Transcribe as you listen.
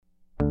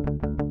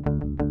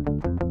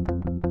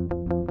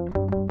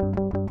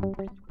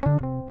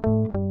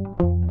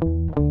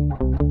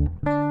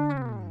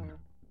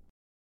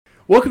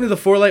Welcome to the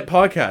Four Light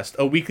Podcast,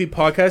 a weekly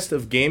podcast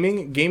of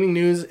gaming, gaming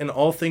news, and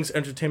all things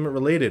entertainment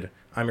related.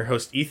 I'm your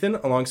host, Ethan,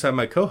 alongside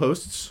my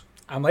co-hosts.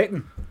 I'm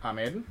Leighton. I'm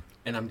Aiden.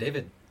 And I'm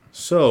David.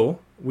 So,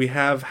 we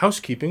have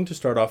housekeeping to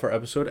start off our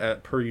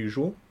episode per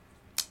usual.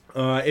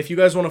 If you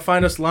guys want to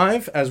find us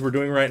live, as we're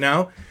doing right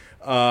now,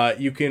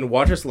 you can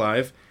watch us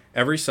live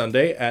every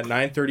Sunday at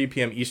 9:30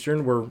 p.m.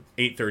 Eastern. We're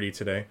 8:30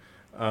 today.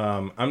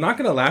 I'm not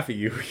going to laugh at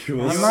you. You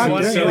want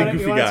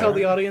to tell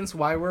the audience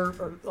why we're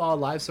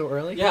live so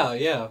early?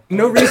 Yeah.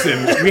 No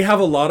reason. We have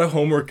a lot of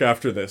homework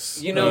after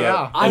this. You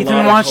know,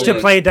 Ethan wants to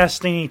play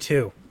Destiny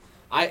 2.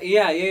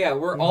 Yeah.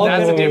 We're all.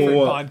 That's a different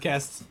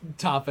podcast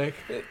topic.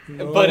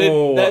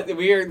 But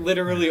we are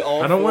literally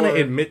all. I don't want to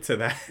admit to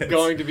that.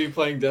 Going to be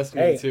playing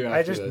Destiny 2 after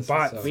I just this,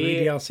 bought so. free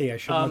DLC. I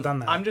shouldn't have done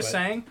that. I'm just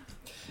saying.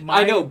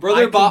 I know,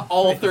 brother bought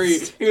all three.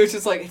 He was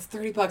just like, it's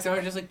 $30. And I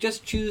was just like,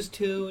 just choose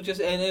two,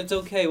 and it's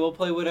okay. We'll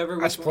play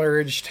whatever. I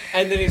splurged.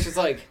 And then he's just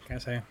like, Can I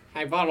say?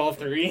 I bought all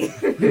three.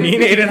 Me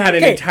and Aiden had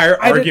an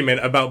entire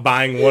argument about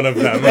buying one of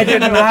them. I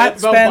did not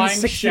spend buying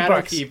 $60.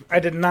 Shadowkeep. I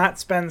did not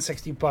spend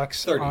 $60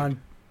 30.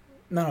 on.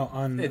 No,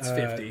 on. It's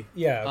 50.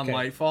 Yeah. On Okay.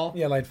 Lightfall?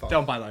 Yeah, Lightfall.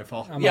 Don't buy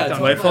Lightfall. Yeah, Don't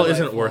don't Lightfall buy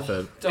isn't Lightfall. worth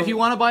it. If you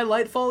want to buy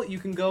Lightfall, you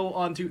can go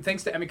on to,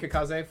 thanks to Emi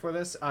Kakaze for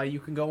this, you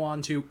can go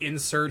on to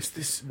insert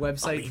this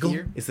website illegal?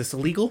 here. Is this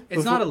illegal?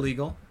 It's not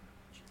illegal.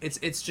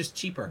 It's just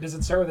cheaper. Does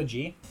it start with a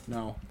G?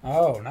 No.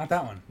 Oh, not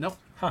that one. Nope.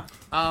 Huh.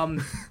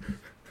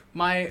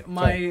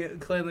 My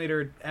clan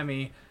leader,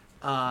 Emmy,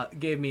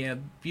 gave me a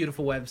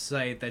beautiful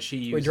website that she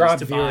uses We dropped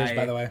to viewers, buy,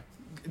 by the way.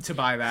 to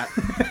buy that.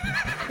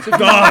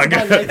 Dog.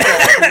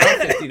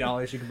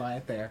 $50, you can buy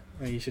it there.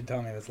 Well, you should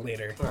tell me this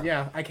later.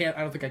 Yeah, I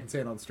don't think I can say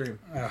it on stream.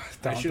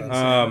 Don't, shouldn't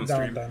don't, say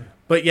don't, don't.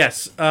 But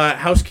yes,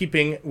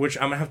 housekeeping, which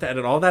I'm gonna have to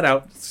edit all that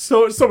out.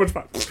 So much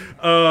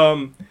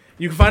fun.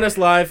 You can find us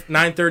live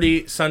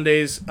 9:30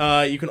 Sundays.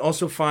 You can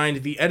also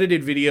find the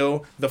edited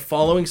video the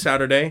following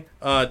Saturday,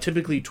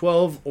 typically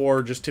 12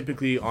 or just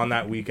typically on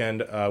that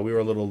weekend. We were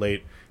a little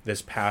late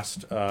this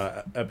past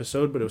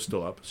episode, but it was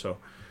still up, so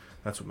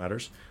that's what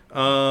matters.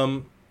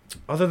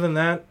 Other than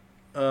that,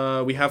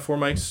 we have 4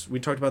 mics. We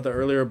talked about that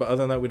earlier, but other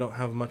than that, we don't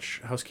have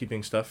much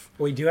housekeeping stuff.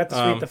 We do have to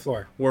sweep the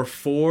floor. We're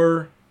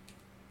 4.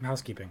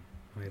 Housekeeping.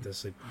 We have to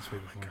sweep the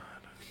floor.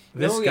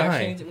 This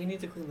guy. We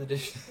need to clean the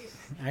dishes.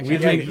 Actually,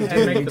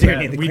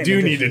 We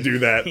do need to do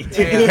that.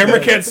 Camera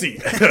can't see.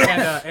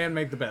 and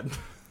make the bed.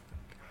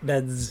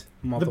 Beds.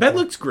 The Multiple. bed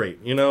looks great.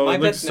 You know, My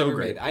it looks bed's so never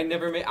great. made. I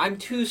never made. I'm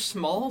too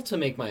small to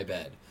make my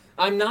bed.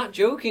 I'm not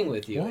joking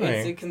with you. Why?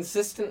 It's a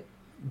consistent.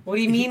 What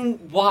do you mean?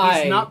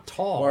 Why? He's not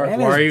tall. Why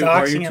Man are is you- why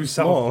are doxing you too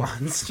himself small?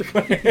 on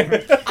stream.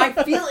 I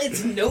feel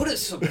it's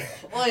noticeable.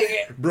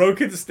 Like Bro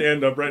can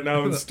stand up right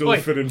now and still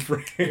Wait. fit in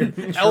frame.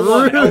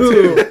 L1,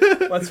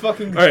 L2. Let's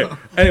fucking go. All right.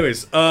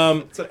 Anyways,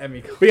 That's what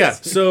Emmy calls but yeah.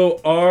 it. So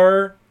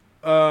our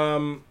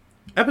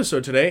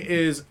episode today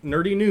is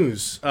nerdy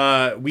news.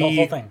 The We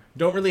whole thing.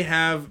 don't really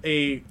have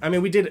a. I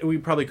mean, we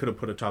probably could have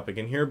put a topic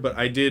in here, but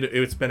I did.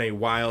 It's been a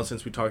while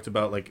since we talked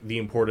about like the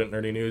important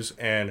nerdy news,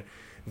 and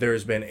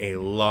there's been a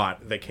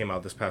lot that came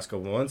out this past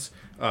couple of months.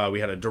 We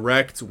had a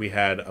Direct, we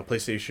had a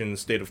PlayStation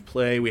State of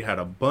Play, we had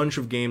a bunch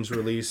of games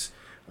release,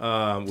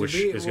 which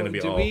is going to be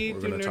all Did we're we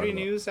going do to talk nerdy about.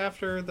 news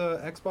after the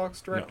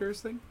Xbox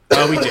Directors thing?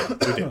 We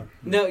did.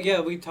 no,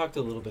 yeah, we talked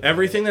a little bit.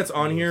 Everything about that's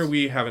on here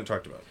we haven't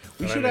talked about.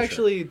 We And should I'm not sure.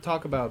 actually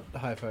talk about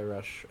Hi-Fi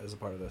Rush as a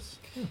part of this.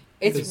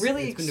 It's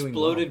really it's been doing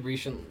exploded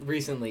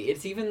recently.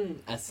 It's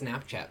even a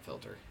Snapchat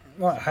filter.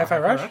 What, Hi-Fi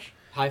Rush?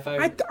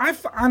 Hi-Fi.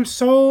 I'm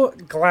so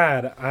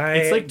glad I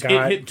It's like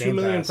got it hit 2 Game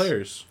million Pass.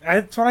 players.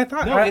 That's what I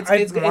thought. No, I want to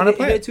it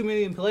play hit it. 2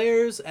 million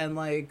players and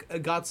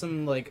like got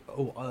some like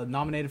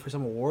nominated for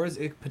some awards.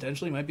 It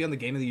potentially might be on the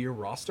Game of the Year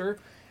roster.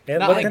 It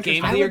Not looked like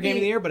Game of interesting. the Year, Game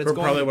of the Year, but it's Or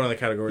going. probably one of the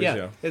categories,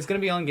 yeah. it's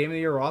going to be on Game of the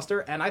Year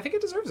roster, and I think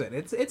it deserves it.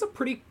 It's a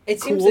pretty It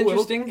cool seems little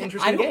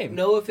interesting. I don't game.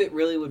 know if it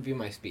really would be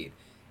my speed.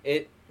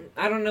 I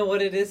don't know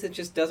what it is. It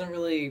just doesn't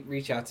really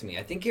reach out to me.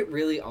 I think it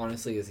really,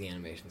 honestly, is the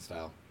animation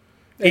style.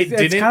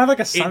 It's kind of like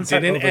a Sunset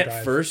It didn't Overdrive.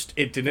 at first.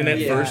 It didn't at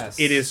Yes. first.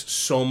 It is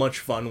so much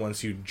fun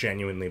once you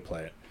genuinely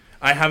play it.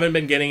 I haven't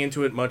been getting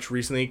into it much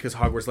recently because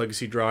Hogwarts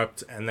Legacy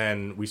dropped, and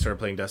then we started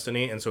playing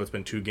Destiny, and so it's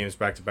been 2 games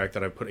back to back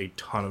that I've put a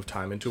ton of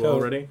time into So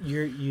already.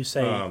 you're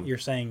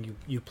saying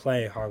you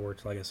play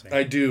Hogwarts Legacy.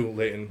 I do,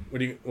 Leighton.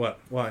 What?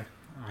 Why?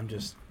 I'm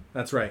just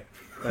That's right.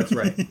 That's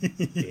right,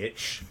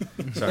 bitch.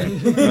 Sorry.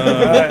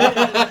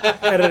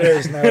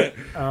 editor's note.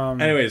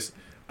 Anyways,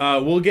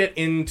 we'll get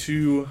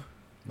into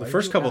the Why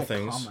first you couple add a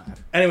things. comma?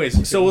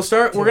 Anyways, so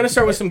we're gonna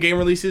start with some game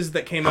releases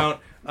that came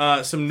out.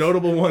 Some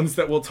notable ones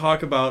that we'll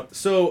talk about.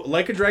 So,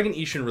 Like a Dragon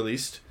Ishin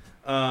released.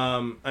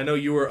 I know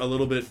you were a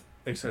little bit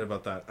excited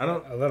about that.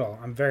 A little.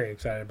 I'm very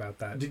excited about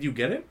that. Did you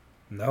get it?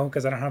 No,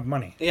 because I don't have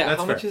money. Yeah,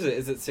 That's how much fair. is it?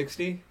 Is it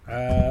 60?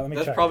 Let me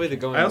That's check. probably the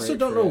going I also rate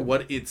don't for know it.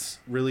 what it's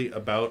really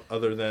about,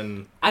 other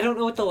than I don't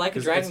know what the Like a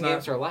 'Cause Dragon it's not-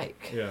 games are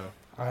like. yeah.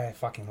 I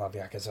fucking love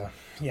Yakuza.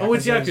 Oh,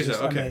 it's is Yakuza,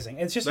 just okay. Amazing.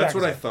 It's just That's Yakuza.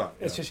 what I thought.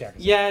 It's yeah. just Yakuza.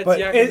 Yeah, it's but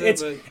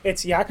Yakuza,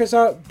 it's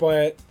Yakuza,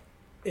 but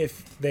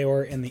if they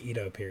were in the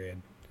Edo period,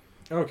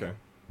 Okay.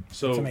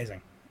 So it's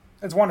amazing.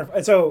 It's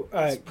wonderful. So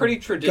It's pretty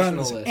guns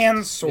traditionalist.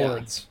 and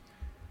swords.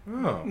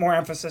 Oh. More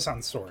emphasis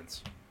on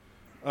swords.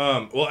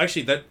 Well,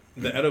 actually, the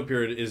Edo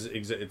period is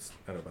it's Edo,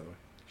 by the way.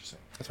 Just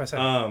saying. That's what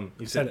I said.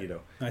 You said said it.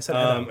 Edo. I said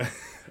Edo.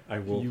 I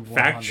will You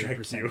fact check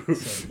 100% you.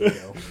 said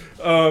Edo.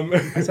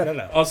 I said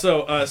Edo.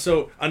 Also,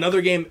 so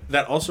another game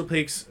that also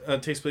takes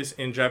place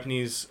in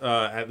Japanese,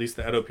 at least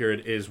the Edo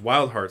period, is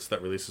Wild Hearts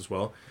that released as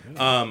well. Yeah,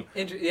 I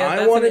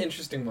that's wanted- an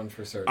interesting one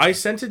for certain. I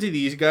sent it to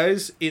these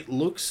guys. It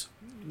looks.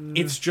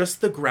 It's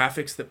just the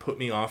graphics that put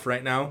me off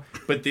right now.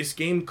 But this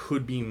game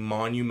could be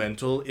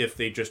monumental if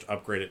they just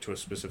upgrade it to a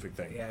specific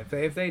thing. Yeah,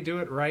 if they do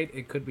it right,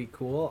 it could be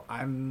cool.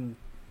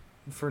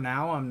 For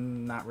now,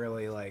 I'm not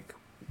really like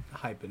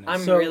hyping it.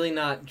 I'm So- really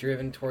not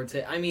driven towards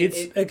it. I mean,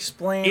 It's-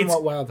 Explain It's-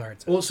 what Wild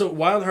Hearts is. Well, so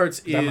Wild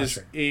Hearts I'm not is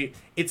sure.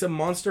 it's a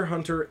Monster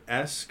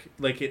Hunter-esque,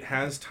 like it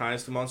has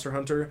ties to Monster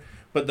Hunter,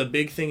 but the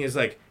big thing is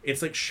like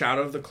it's like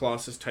Shadow of the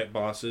Colossus type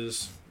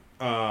bosses,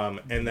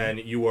 and then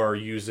you are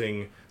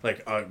using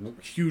like a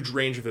huge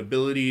range of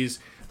abilities.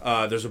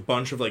 There's a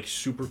bunch of like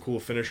super cool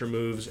finisher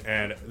moves,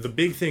 and the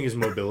big thing is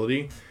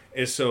mobility.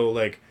 Is so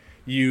like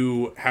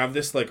you have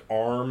this like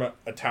arm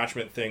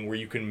attachment thing where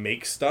you can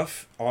make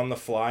stuff on the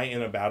fly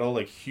in a battle,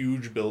 like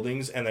huge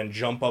buildings, and then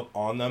jump up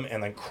on them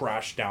and then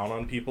crash down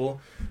on people.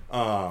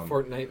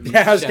 Fortnite.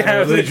 Yeah, I was gonna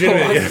Shadow of the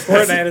Legitimate, Colossus. yeah.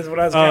 Fortnite is what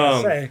I was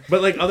gonna say.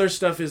 But like other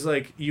stuff is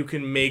like you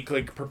can make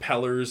like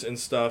propellers and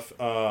stuff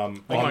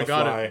on Oh my the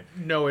god! fly.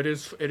 No, it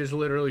is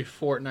literally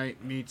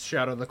Fortnite meets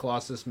Shadow of the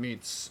Colossus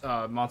meets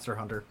Monster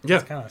Hunter. Yeah.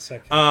 It's kind of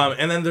sick.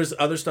 And then there's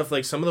other stuff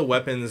like some of the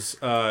weapons,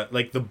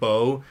 like the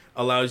bow,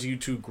 allows you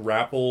to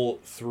grapple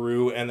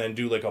through and then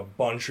do like a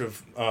bunch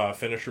of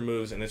finisher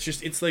moves, and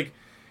it's like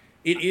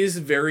it is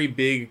very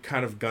big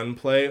kind of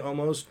gunplay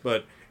almost,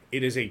 but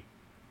it is a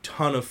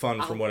ton of fun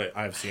from what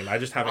I've seen. I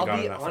just haven't I'll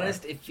gotten be that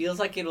honest, it feels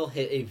like it'll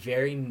hit a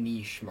very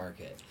niche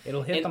market.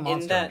 It'll hit in- the in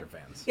Monster that- Hunter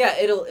fans. Yeah,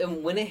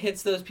 and when it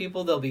hits those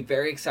people, they'll be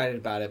very excited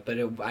about it. But I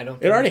don't. far.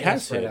 Think It already it's gonna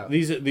has spread hit. out.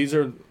 These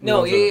are the No,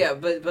 ones that- yeah,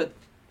 but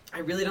I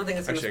really don't think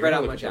it's going to Actually, spread I out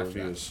gotta much look at after the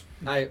that. reviews.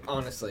 I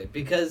honestly,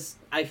 because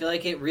I feel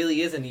like it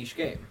really is a niche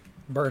game.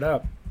 Bird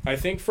up. I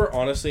think for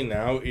honestly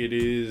now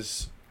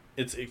it's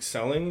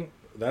excelling.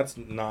 That's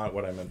not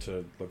what I meant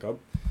to look up.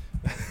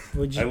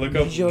 Would I look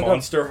did up you look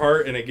Monster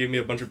Heart, and it gave me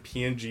a bunch of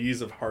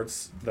PNGs of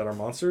hearts that are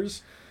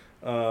monsters.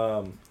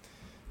 So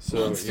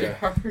Monster yeah.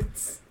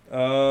 Hearts.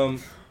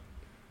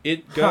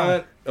 It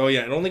got it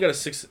only got a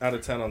 6 out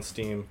of 10 on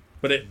Steam,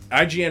 but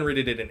IGN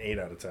rated it an 8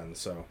 out of 10.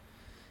 So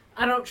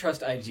I don't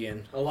trust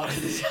IGN a lot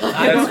of the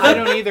time. I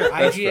don't either.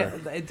 That's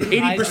IGN, didn't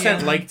 80%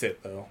 IGN liked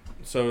it though.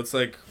 So it's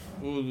like,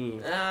 ooh,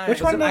 Which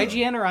Was one it does-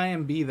 IGN or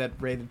IMB that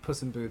rated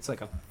Puss in Boots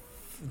like a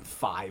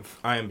 5?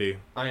 IMB.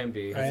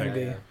 IMB.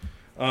 IMB.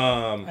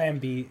 Um,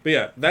 IMB. but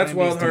yeah, that's IMB's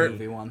Wild the Heart.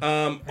 movie one.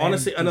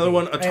 Honestly, IMDb. another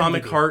one,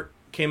 Atomic IMDb. Heart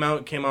came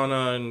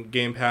on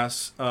Game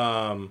Pass.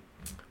 There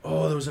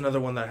was another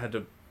one that had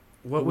to.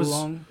 What was?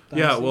 Wulong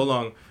Yeah, Dynasty?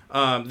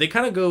 Wulong. They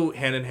kind of go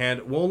hand in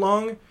hand.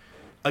 Wulong,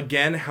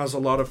 again, has a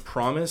lot of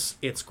promise.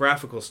 It's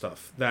graphical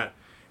stuff that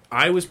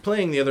I was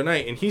playing the other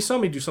night, and he saw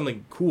me do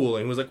something cool,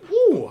 and he was like,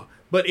 "Ooh!"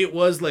 But it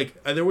was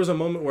like there was a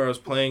moment where I was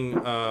playing,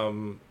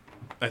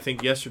 I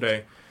think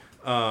yesterday,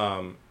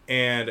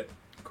 and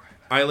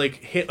I like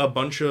hit a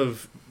bunch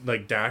of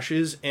like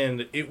dashes,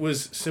 and it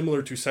was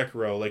similar to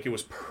Sekiro. Like it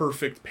was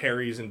perfect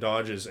parries and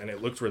dodges, and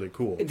it looked really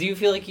cool. Do you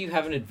feel like you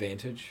have an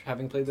advantage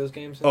having played those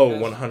games? in Oh,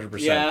 the past? 100%.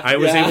 Yeah, I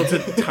was yeah. able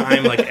to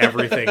time like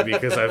everything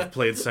because I've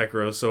played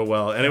Sekiro so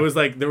well. And it was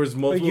like there was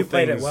Well, multiple you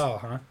played things. it well,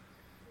 huh?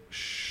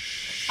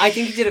 I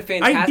think you did a I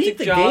fantastic beat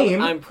the job.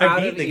 game. I'm proud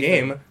I of beat the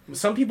Ethan. game.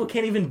 Some people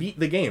can't even beat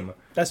the game.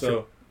 That's so,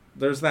 true.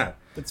 There's that.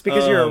 It's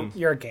because Um,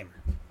 you're a gamer.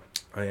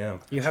 I am.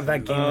 You have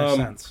that gamer Um,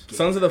 sense.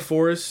 Sons of the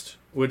Forest,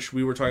 which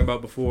we were talking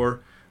about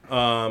before.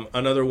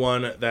 Another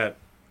one that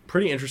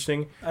pretty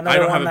interesting. I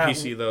don't have a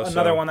PC though.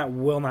 Another so. one that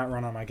will not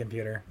run on my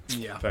computer.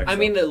 Yeah. Fact, I so.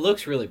 mean, it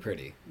looks really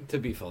pretty. To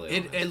be fully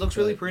honest. It looks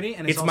really pretty,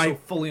 and it's It's also my-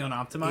 fully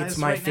unoptimized. it's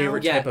my right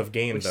favorite now. Yeah, type of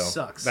game which though.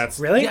 sucks. That's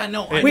Really? Yeah,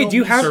 no. I Wait, know do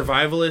you have-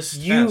 survivalist.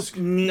 You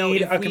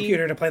need if a we-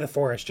 computer to play the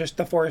Forest, just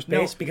the Forest No.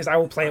 base, because I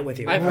will play it with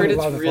you. I've I heard it's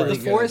love the really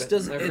The Forest.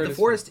 good. Forest I've heard the it's-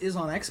 Forest is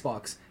on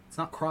Xbox. It's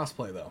not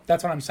crossplay though.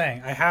 That's what I'm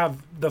saying. I have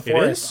the It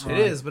Forest. is? on- It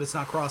is, but it's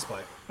not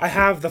crossplay. I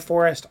have the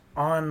Forest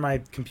on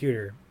my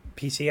computer.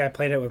 PC, I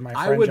played it with my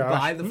friend I would Josh.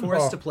 buy the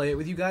Forest Oh, to play it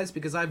with you guys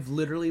because I've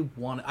literally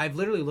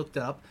looked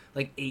it up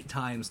like 8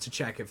 times to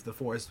check if the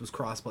Forest was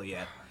crossplay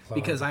yet.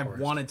 Because the I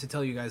Forest. wanted to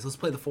tell you guys, let's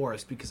play the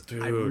Forest because I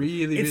Dude,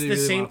 really, it's really, the really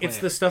same. wanna play It's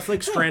it. the stuff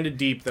like Stranded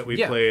Deep that we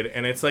Yeah. played,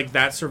 and it's like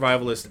that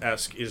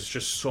survivalist-esque is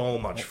just so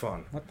much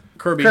fun.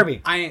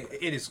 Kirby.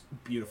 It is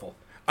beautiful.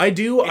 I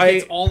do. It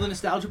hits all the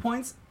nostalgia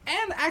points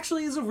and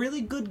actually is a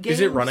really good game. Is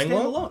it running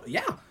well? standalone.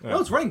 Yeah. No,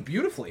 it's running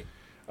beautifully.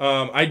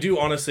 I do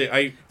honestly.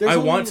 I There's I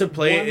only want to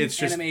play one it. It's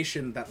just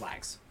animation that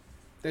lags.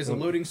 There's a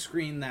loading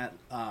screen that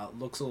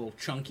looks a little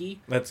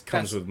chunky. That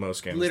comes That's with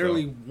most games.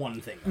 Literally though.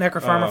 one thing.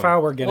 Necropharma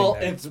file, we're getting Well,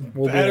 there. it's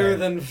We'll be better there.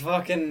 than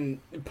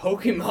fucking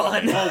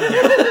Pokemon.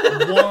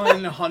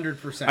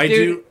 100%. I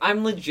Dude, do-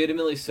 I'm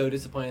legitimately so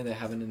disappointed they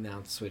haven't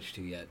announced Switch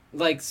 2 yet.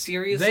 Like,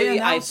 seriously, They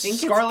I announced think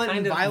Scarlet it's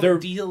kind and of... They're-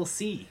 Violet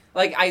DLC.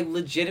 Like, I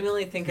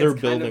legitimately think They're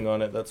it's kind building of...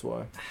 on it. That's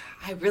why.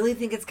 I really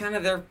think it's kind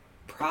of their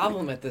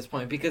problem at this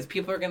point, because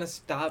people are going to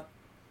stop...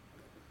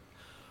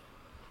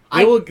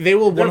 They will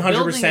They're 100%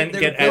 building-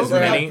 get they're as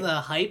building up many.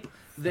 the hype.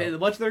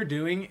 What they're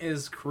doing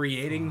is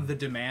creating the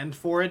demand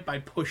for it by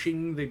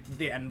pushing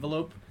the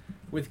envelope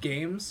with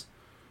games.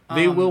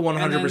 They will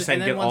and then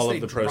 100% get once all they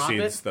of the drop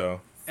proceeds, it,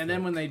 though. And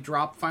then when they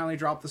finally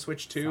drop the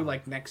Switch 2,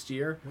 like next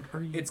year,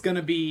 it's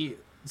gonna be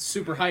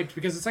super hyped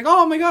because it's like,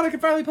 oh my god, I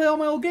can finally play all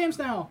my old games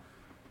now.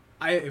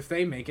 If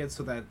they make it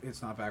so that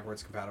it's not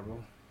backwards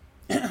compatible,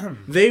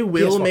 They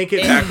will PS4. make it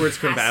It backwards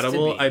has to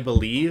compatible, be. I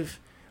believe.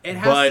 it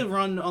has But- to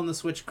run on the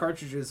Switch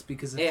cartridges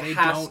because if It they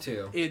has don't,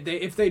 to.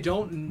 if they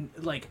don't,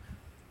 like,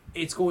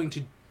 it's going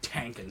to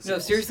tank in No,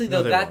 sales. seriously,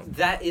 No, though, they won't.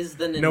 that is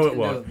the Nintendo No, it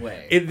won't.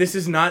 way. This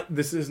is not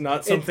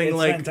something it's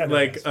like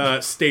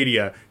Nintendo.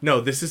 Stadia. No,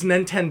 this is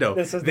Nintendo.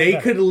 This is They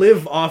Nintendo. could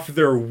live off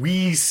their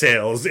Wii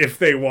sales if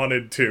they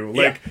wanted to.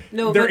 Like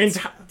No, their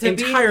but to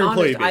entire be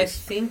employee honest, I base.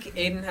 think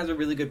Aiden has a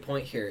really good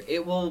point here.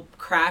 It will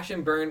crash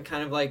and burn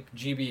kind of like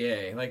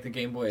GBA, like the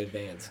Game Boy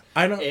Advance,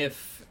 I don't.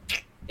 if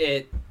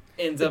it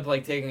ends up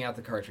like taking out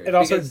the cartridge. It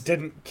also Because-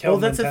 didn't kill Well,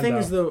 that's Nintendo. the thing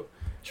is though.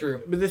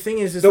 true. But the thing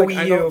is The like Wii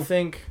I U. don't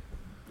think.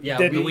 Yeah,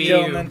 Didn't Wii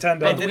kill U. Nintendo.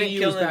 But the It didn't Wii U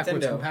kill is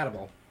backwards Nintendo.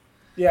 compatible.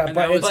 Yeah, And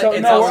but that it's was- still,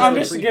 it's no. also I'm a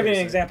just giving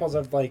precursor. examples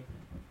of like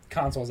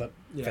consoles that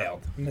Yeah.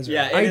 failed. Miserably.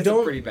 Yeah, I it's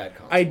don't- a pretty bad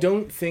console. I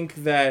don't think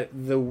that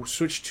the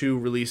Switch 2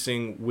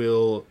 releasing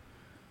will.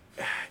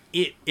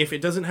 If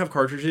it doesn't have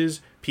cartridges,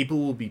 people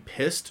will be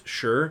pissed.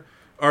 Sure,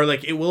 or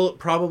like it will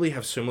probably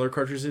have similar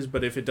cartridges,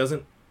 but if it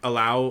doesn't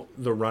allow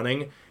the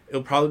running,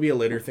 it'll probably be a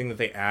later thing that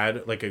they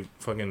add, like a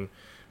fucking.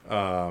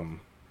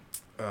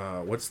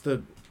 What's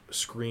the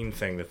screen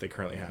thing that they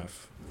currently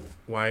have?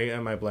 Why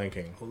am I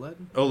blanking?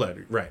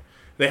 OLED, right.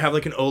 They have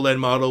like an OLED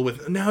model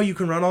with now you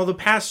can run all the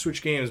past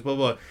Switch games, blah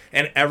blah,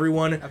 and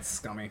everyone. That's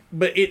scummy.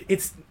 But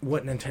it's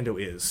what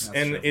Nintendo is, That's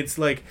and true. it's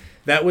like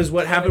that was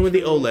what happened with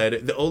the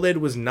OLED. The OLED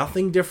was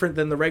nothing different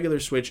than the regular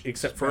Switch,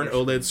 except for an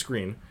OLED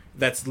screen.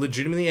 That's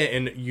legitimately,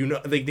 and you know,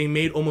 like they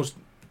made almost,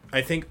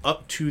 I think,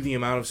 up to the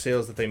amount of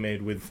sales that they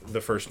made with the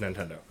first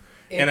Nintendo,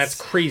 and that's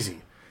It's-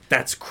 crazy.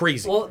 That's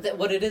crazy. Well,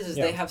 what it is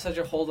Yeah. they have such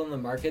a hold on the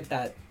market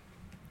that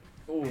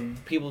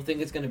people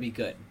think it's going to be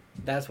good.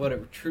 That's what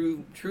it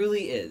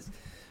truly is.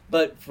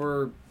 But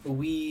for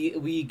we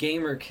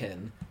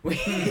gamerkin,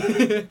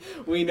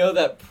 we know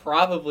that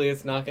probably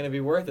it's not going to be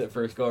worth it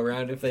first go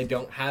around if they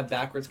don't have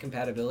backwards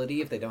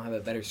compatibility, if they don't have a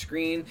better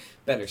screen,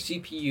 better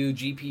CPU,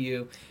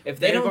 GPU, if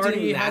they don't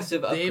do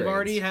massive upgrades. They've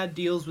already had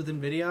deals with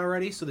Nvidia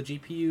already, so the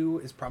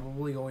GPU is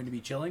probably going to be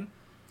chilling.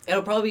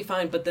 It'll probably be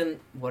fine, but then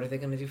what are they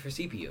going to do for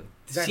CPU?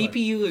 Exactly.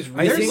 CPU is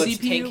I really think- what's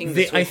CPU tanking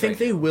the I Switch think right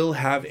they now. will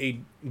have a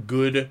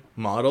good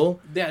model.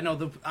 Yeah,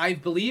 no, I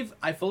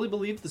fully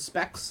believe the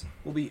specs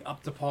will be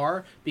up to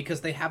par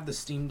because they have the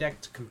Steam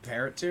Deck to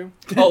compare it to.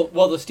 Oh,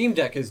 well, the Steam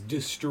Deck is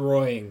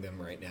destroying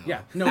them right now.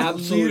 Yeah, no,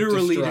 Absolute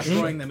literally destruction.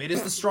 destroying them. It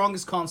is the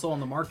strongest console on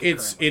the market.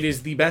 currently. It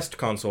is the best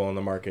console on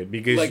the market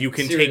because Like, you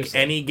can seriously. take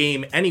any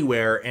game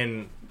anywhere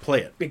and play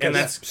it, Because and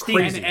that's Steam-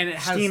 crazy. and it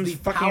has Steam's the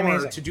fucking power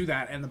amazing. to do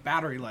that and the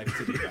battery life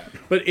to do that.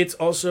 But it's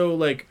also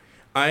like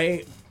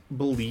I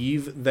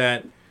believe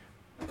that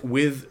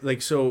with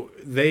like so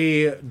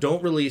they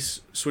don't release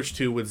Switch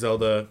 2 with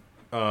Zelda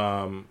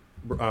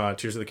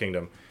Tears of the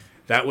Kingdom.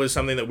 That was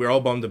something that we were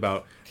all bummed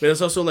about. But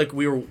it's also like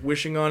we were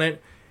wishing on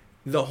it.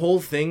 The whole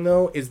thing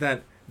though is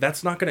that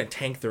that's not going to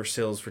tank their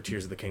sales for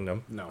Tears of the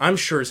Kingdom. No. I'm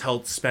sure as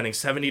hell spending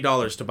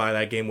 $70 to buy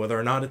that game whether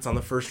or not it's on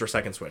the first or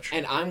second Switch.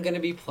 And I'm going to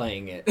be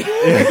playing it.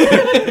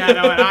 Yeah,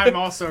 no, and I'm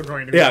also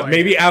going to be Yeah, playing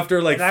maybe it.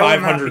 after like And I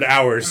will not 500 be-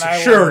 hours, and I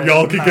sure, will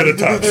y'all can not get a be-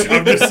 touch.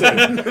 I'm just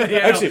saying. Yeah,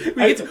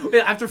 Actually,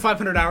 after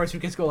 500 hours, we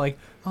just go like,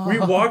 oh.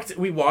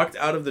 we walked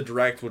out of the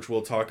direct, which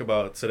we'll talk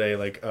about today,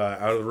 like out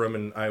of the room,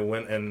 and I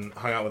went and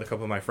hung out with a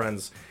couple of my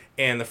friends,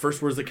 and the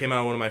first words that came out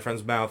of one of my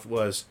friends' mouth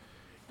was,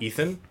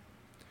 "Ethan,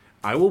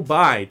 I will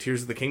buy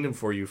Tears of the Kingdom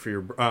for you for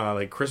your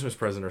like Christmas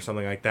present or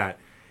something like that,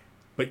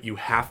 but you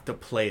have to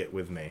play it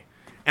with me."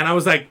 And I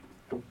was like,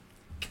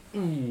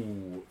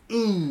 ooh.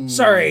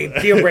 Sorry,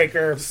 deal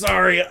breaker.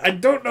 Sorry, I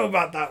don't know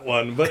about that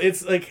one, but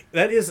it's like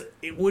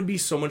it would be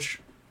so much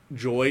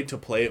joy to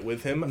play it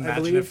with him. I Imagine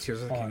believe. if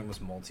Tears of the Kingdom was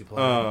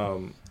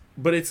multiplayer.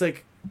 But it's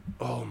like,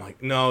 oh my,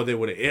 no, they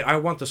would. I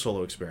want the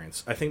solo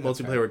experience. I think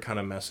multiplayer would kind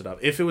of mess it up.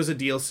 If it was a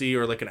DLC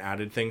or like an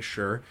added thing,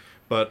 sure.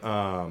 But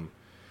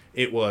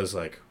it was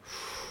like,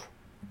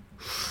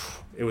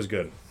 it was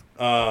good.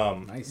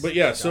 Nice. But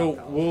yeah, Good so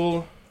job, pal.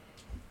 we'll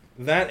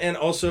that, and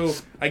also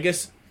I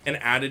guess an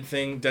added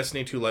thing.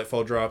 Destiny 2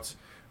 Lightfall dropped.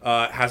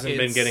 Hasn't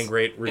been It's- getting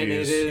great and it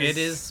reviews. is- It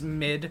is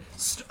mid.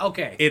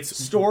 Okay. It's-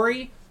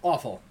 story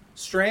awful.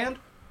 Strand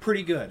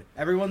pretty good.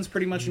 Everyone's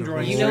pretty much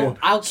enjoying You it. know,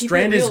 I'll keep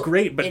Strand it is real.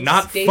 great, but It's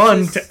not Stasis-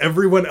 fun to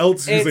everyone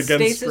else who's It's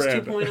against Stasis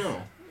Strand.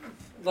 2.0.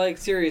 Like,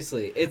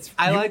 seriously.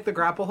 I like the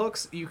grapple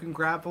hooks. You can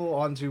grapple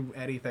onto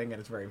anything, and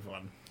it's very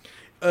fun.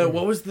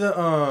 What was the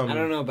I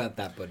don't know about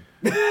that, but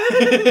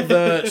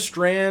the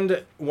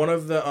Strand? One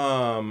of the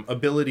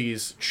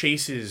abilities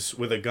chases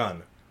with a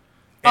gun,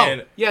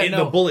 and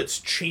the bullets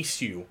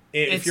chase you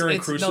if you're in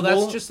Crucible.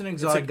 No, that's just an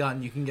exotic like-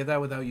 gun. You can get that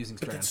without using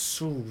Strand. That's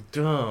so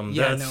dumb.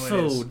 Yeah, That's no, it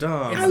so is.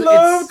 dumb. I It's-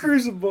 love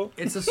Crucible.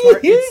 It's the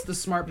smart. It's the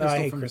smart No, I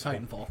pistol hate from Crucible.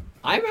 Titanfall.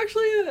 I'm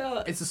actually.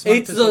 It's a smart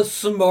It's pistol. a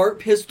smart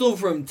pistol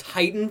from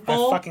I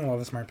Titanfall. fucking love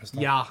the smart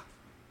pistol. Yeah.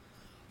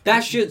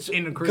 That shit's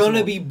In Crucible.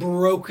 gonna be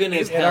broken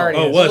as It hell. already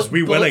Oh, it is. was.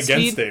 We went Bullet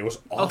against speed- it. It was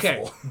awful.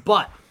 Okay,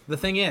 but the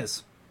thing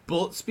is,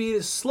 bullet speed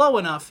is slow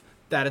enough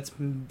that it's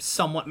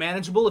somewhat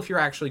manageable if you're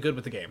actually good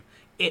with the game.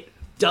 It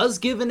does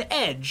give an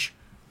edge,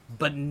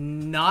 but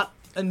not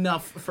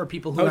enough for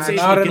people I who would say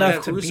actually not get enough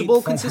that to beat Crucible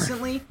Thorn.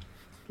 consistently.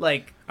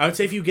 Like, I would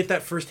say if you get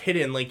that first hit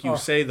in, like you Oh.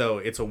 say, though,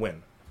 it's a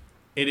win.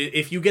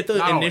 If you get the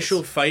Not initial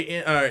always. fight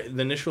in,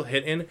 the initial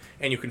hit in,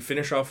 and you can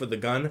finish off with the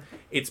gun,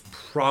 it's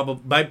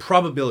by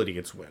probability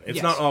it's win. It's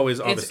yes. not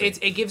always obviously.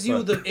 It gives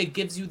you but- it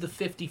gives you the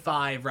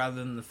 55 rather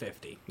than the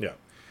 50. yeah.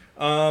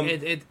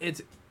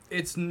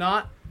 It's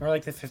not. Or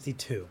like the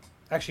 52.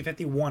 Actually,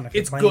 51 if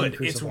you're It's playing good. It's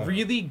Crucible.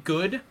 really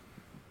good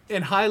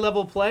in high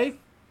level play.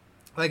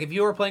 Like if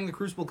you are playing the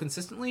Crucible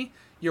consistently,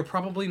 you're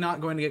probably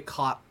not going to get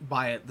caught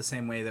by it the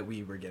same way that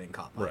we were getting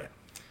caught by Right. it.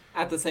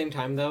 At the same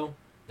time, though,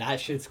 that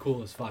shit's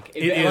cool as fuck.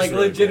 It is like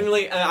really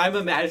legitimately, I'm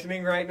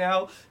imagining right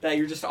now that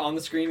you're just on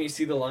the screen, you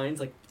see the lines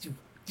like,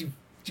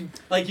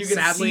 like you can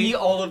Sadly, see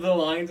all of the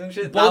lines and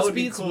shit. That Bullet would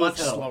be speed's cool much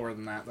as hell. slower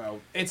than that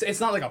though. It's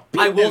not like a.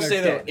 I beat will and say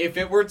they're though, dead. if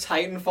it were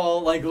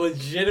Titanfall, like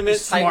legitimate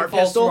Smart Titanfall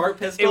pistol, smart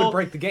pistol, it would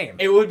break the game.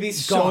 It would be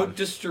so Gone.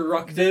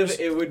 destructive.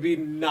 It would be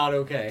not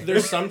okay.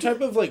 There's some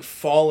type of like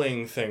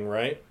falling thing,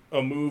 right?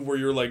 A move where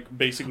you're like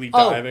basically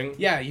Oh, diving.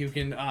 yeah, you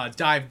can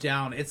dive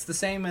down. It's the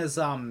same as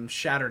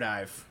Shatter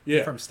Dive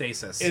Yeah. from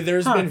Stasis.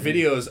 There's Huh. been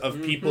videos of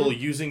Mm-hmm. people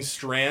using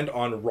Strand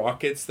on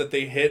rockets that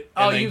they hit.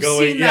 And Oh, then you've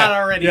going, seen that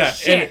already. Yeah,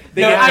 Shit. and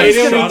they No, get I they was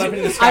shot gonna up do-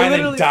 in the I sky and then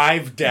literally-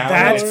 dive down.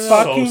 That's It's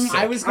fucking- So sick.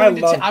 I was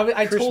going love I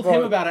told Crucible.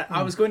 him about it.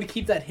 I was going to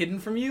keep that hidden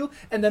from you,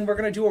 and then we're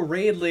going to do a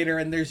raid later,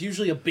 and there's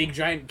usually a big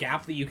giant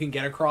gap that you can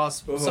get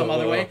across some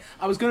other way.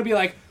 I was going to be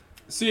like,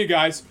 see you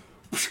guys.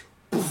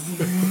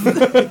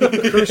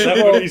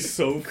 That would be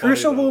so funny,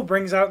 Crucible though.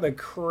 brings out the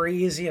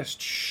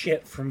craziest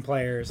shit from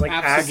players. Like,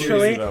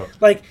 Absolutely, actually, though.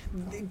 like,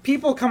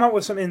 people come up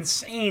with some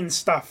insane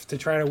stuff to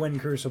try to win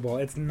Crucible.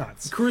 It's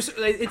nuts.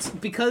 It's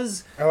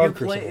because I love you're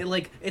playing Crucible.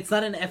 like it's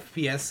not an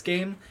FPS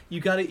game. You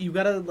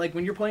gotta like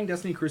when you're playing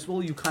Destiny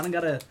Crucible, you kind of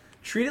gotta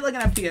treat it like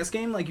an FPS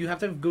game. Like you have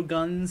to have good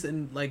guns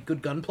and like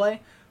good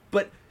gunplay,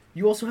 but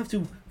you also have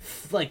to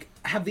like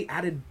have the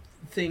added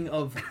thing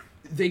of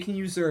they can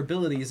use their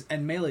abilities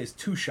and melee is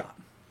 2-shot.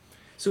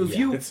 So if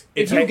you it's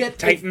if you get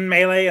Titan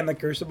melee and the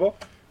Crucible.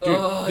 Dude,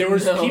 Oh, there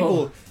was no.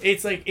 people.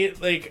 It's like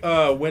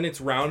when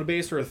it's round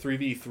based or a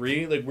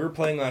 3v3. Like we were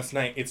playing last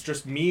night. It's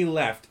just me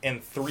left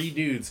and 3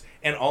 dudes,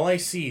 and all I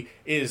see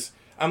is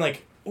I'm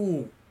like,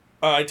 ooh,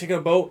 I take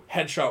a bow,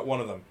 headshot one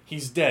of them.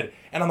 He's dead,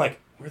 and I'm like,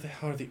 where the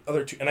hell are the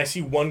other 2? And I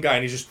see one guy,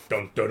 and he's just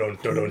dun dun dun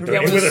dun dun,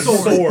 dun with a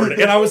sword.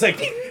 And I was like,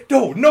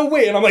 no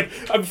way. And I'm like,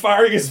 I'm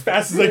firing as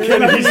fast as I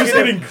can, and he's just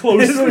getting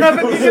closer. There's and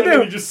nothing you closer, can and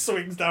do. he just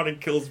swings down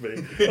and kills me. I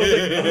was like,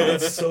 oh,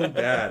 that's so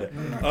bad.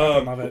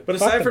 love it. But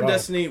Fuck aside the from bow.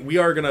 Destiny, we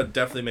are gonna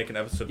definitely make an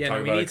episode Yeah, no,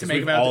 talking we about need it to because make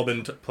we've about all it.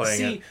 been playing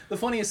See, it. the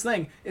funniest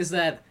thing is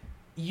that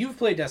you've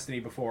played Destiny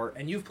before,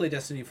 and you've played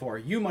Destiny 4.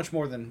 You much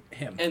more than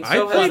him. And I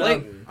so has played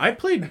Layton. I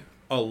played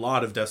a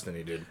lot of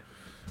Destiny, dude.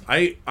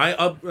 I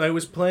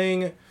was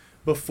playing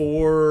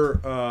before.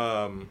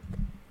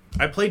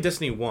 I played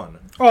Destiny 1.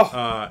 Oh,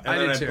 And I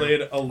then did I too.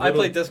 played a little. I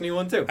played Destiny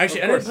 1 too.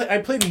 Actually, of course. I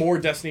played more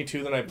Destiny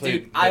 2 than I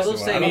played. Dude, I will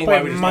Destiny say- 1. I don't know why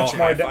played we just much all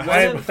more.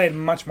 high-five. I played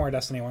much more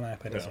Destiny when I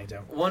played Destiny 2.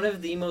 One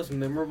of the most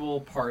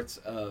memorable parts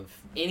of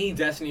any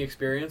Destiny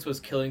experience was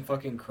killing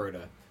fucking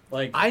Crota.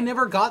 Like, I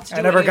never got to. I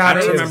do never any got I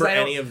of don't to. those remember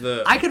because any of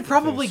the. I could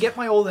probably things. get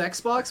my old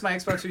Xbox, my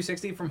Xbox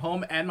 360 from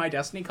home, and my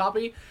Destiny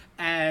copy,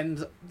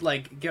 and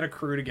like get a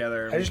crew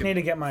together. I just need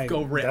to get my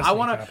go rip. Destiny I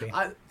want copy.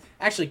 to.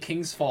 Actually,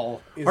 King's Fall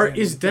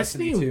Is in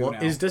Destiny 2 1? now.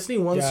 Is Destiny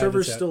 1 Yeah, server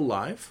that's it. still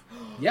live?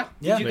 Yeah.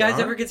 Yeah. did you They guys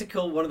are? ever get to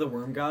kill one of the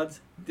worm gods?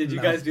 Did you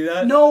No. guys do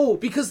that? No,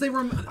 because they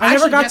were. I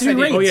never got to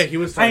do raids. Oh yeah, he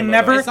was. I talking about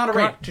never that. It's not a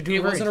raid. got to do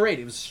It wasn't a raid. raid.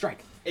 It was a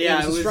strike. Yeah, it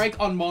was it a was- strike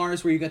on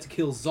Mars where you got to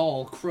kill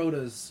Zal,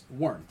 Crota's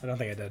worm. I don't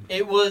think I did.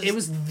 It was. It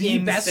was the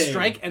best insane.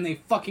 strike, and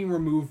they fucking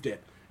removed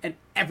it, and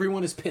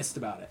everyone is pissed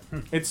about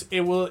it.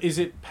 Is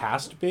it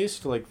past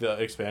based like the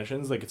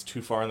expansions? Like it's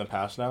too far in the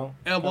past now.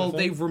 kind Well, of thing?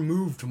 they've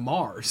removed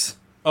Mars.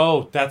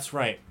 Oh, that's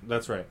right.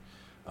 That's right.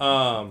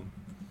 But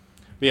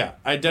yeah,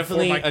 I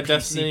definitely Before my a PC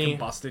Destiny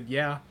combusted.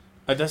 Yeah.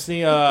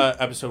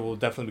 episode will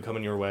definitely be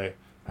coming your way.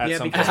 at Yeah,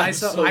 some because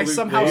point. I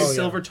somehow Oh, yeah.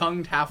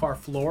 silver-tongued half our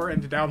floor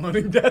into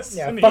downloading Yeah,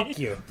 Destiny. fuck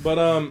you. But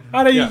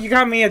How do yeah. you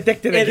got me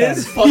addicted It again?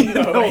 is fun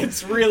though. No.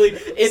 It's really.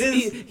 It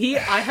is.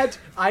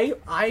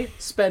 I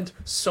spent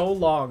so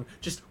long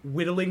just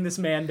whittling this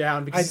man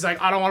down because he's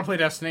like, I don't want to play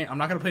Destiny. I'm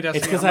not going to play Destiny.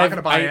 It's because I'm not going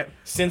to buy it.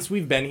 since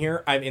we've been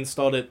here, I've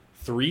installed it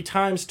 3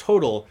 times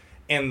total,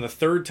 and the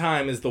third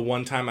time is the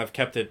one time I've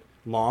kept it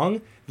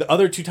long. The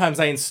other 2 times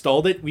I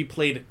installed it, we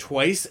played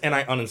twice, and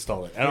I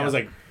uninstalled it. And I was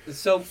like,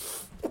 So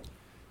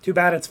Too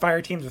bad it's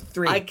fire teams with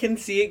 3. I can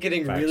see it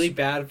getting Facts. really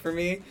bad for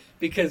me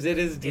because it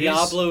is is-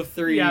 Diablo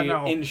 3 yeah,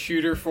 no. in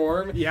shooter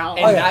form. Yeah. And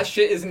Oh, yeah. that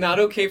shit is not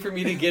okay for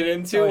me to get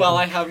into Oh, yeah. while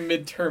I have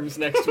midterms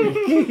next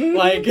week.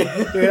 Like, Dude,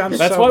 I'm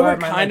that's so why glad we're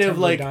my kind midterms of are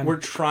like, done. we're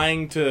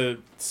trying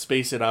to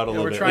space it out a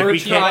little we're bit. trying- Like, we're we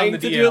can't, trying the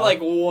to do it DL. like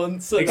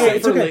once a Except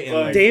It's for okay. Leighton,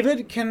 like-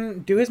 David can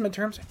do his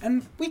midterms,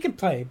 and we can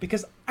play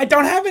because I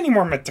don't have any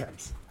more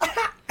midterms.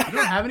 You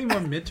don't have any more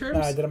midterms?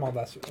 No, I did them all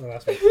last week.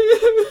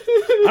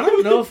 I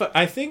don't know if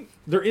I think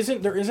there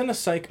isn't a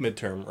psych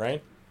midterm,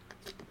 right?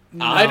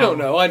 I don't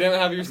know. I didn't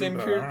have your same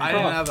period. I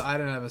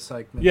didn't have a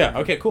psych midterm. Yeah.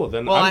 Okay. Cool.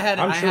 Then Well, I'm, I had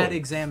I'm sure.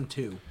 exam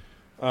 2.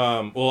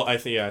 Well, I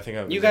think I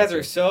have. You guys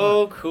are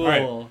so cool. All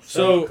right,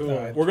 so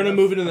cool. we're gonna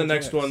move into the That's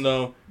next nice. one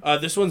though.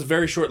 This one's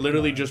very short,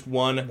 literally just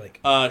one.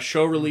 Like-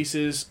 Show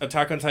releases.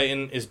 Attack on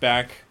Titan is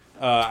back.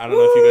 I don't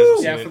know if you guys have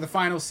seen Yeah, it. for the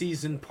final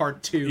season,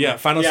 part 2. Yeah,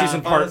 final Yeah,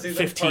 season final part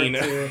season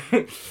 15.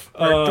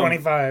 part Or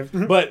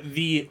 25. But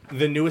the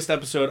newest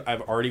episode, I've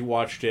already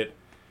watched it.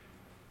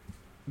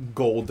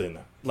 Golden,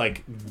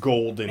 like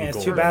golden. Yeah, it's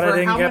golden. too bad I For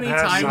didn't how get many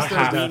past times You they're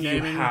have to, renaming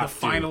you the have to.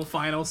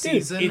 final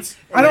season? It's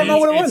I don't know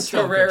what it it's was.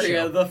 still a good show.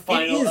 Terraria, the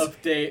final It is,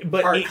 update,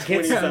 but part it gets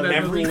 27. the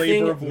everything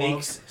labor of love.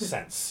 makes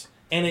sense,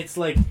 and it's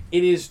like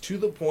it is to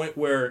the point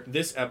where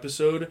this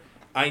episode,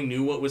 I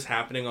knew what was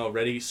happening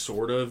already,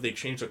 sort of. They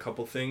changed a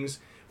couple things,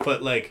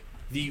 but like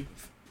the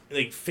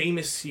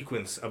famous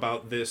sequence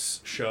about this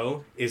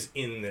show is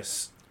in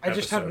this. I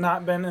just have episode.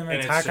 not been in And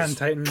it's Attack on just-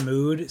 Titan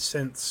mood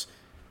since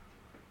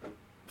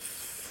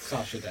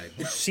Sasha died.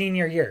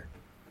 senior year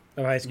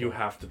of high school. You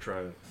have to try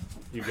it.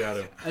 You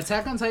gotta.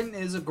 Attack on Titan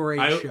is a great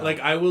show.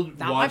 I will Not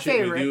my watch it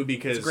with favorite. you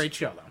because It's a great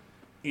show, though.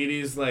 it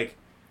is like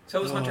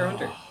So was Hunter x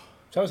Hunter.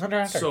 So is Hunter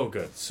x Hunter. so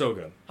good, so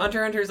good. Hunter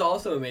x Hunter is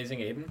also amazing,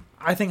 Aiden.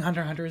 I think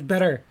Hunter x Hunter is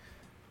better.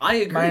 I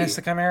agree. Minus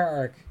the Chimera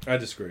arc. I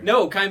disagree.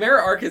 No,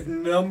 Chimera Arc is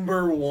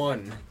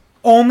 #1.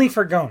 Only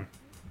for Gon.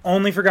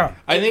 Only for Gon.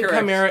 I think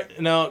Incorrect.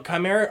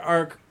 Chimera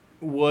Arc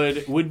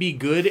would be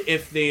good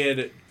if they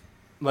had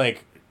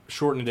like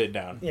shortened it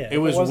down. Yeah, it if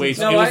was it wasn't way.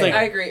 so- it No, was I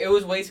like agree. It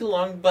was way too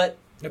long, but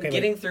Okay,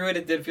 getting through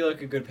it did feel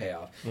like a good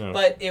payoff. Yeah.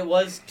 But it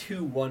was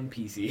too One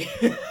Piecey.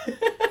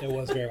 It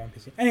was very One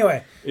Piece.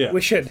 Anyway, yeah. we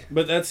should.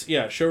 But that's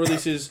show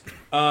releases,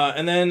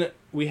 and then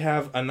we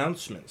have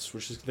announcements,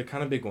 which is the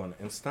kind of big one.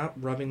 And stop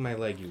rubbing my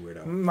leg, you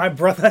weirdo. My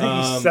brother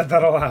said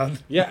that aloud.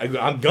 Yeah,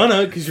 I'm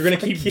gonna because you're gonna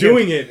keep Thank you.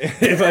 doing it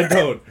if I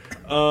don't.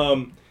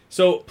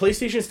 So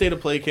PlayStation State of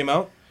Play came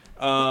out.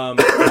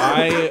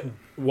 I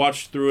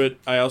watched through it.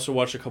 I also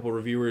watched a couple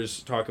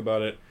reviewers talk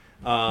about it.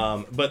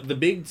 But the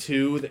big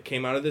 2 that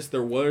came out of this,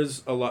 there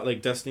was a lot,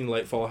 like Destiny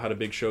Lightfall had a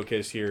big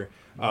showcase here,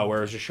 where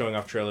it was just showing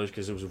off trailers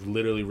because it was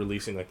literally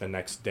releasing like the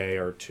next day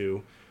or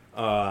 2.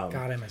 God,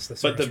 I missed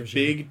this. But the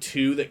big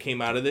 2 that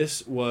came out of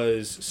this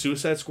was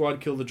Suicide Squad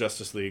Kill the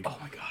Justice League. Oh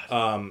my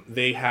god.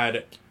 They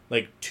had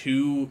like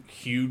 2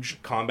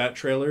 huge combat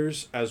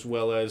trailers as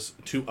well as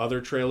 2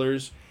 other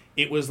trailers.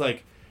 It was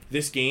like,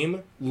 this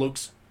game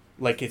looks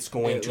like it's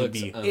going It to looks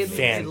be amazing.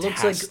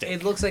 fantastic.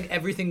 It looks like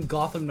everything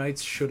Gotham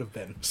Knights should have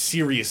been.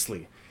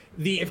 Seriously.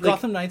 If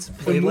Gotham Knights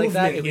played like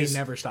that, it would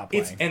never stop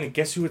playing. And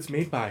guess who it's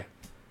made by?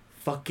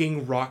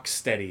 Fucking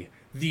Rocksteady.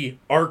 The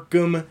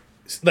Arkham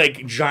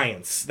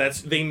giants.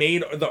 They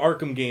made the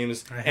Arkham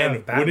games, I have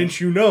and Batman.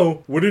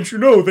 wouldn't you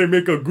know they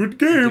make a good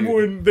game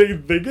Dude. when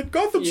they get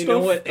Gotham You stuff. know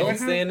what else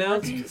they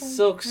announced?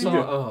 Silk Song.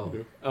 Oh,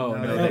 no.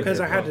 No, they because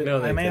I had didn't. to. No,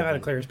 they I may have had a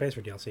didn't. clear space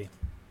for DLC.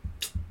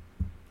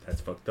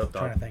 That's fucked up, I'm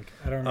trying dog. to think.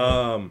 I don't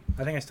know.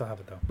 I think I still have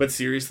it though. But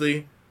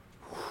seriously,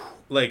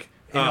 like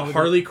know,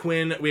 Harley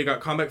Quinn, we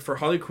got comeback for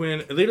Harley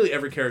Quinn. Literally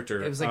every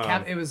character. It was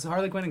like it was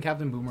Harley Quinn and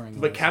Captain Boomerang.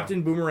 But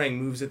Captain Boomerang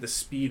moves at the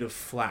speed of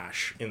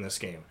Flash in this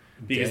game.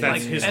 Because Dang.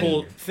 that's his And-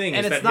 whole thing,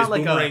 and is it's that his not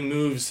like boomerang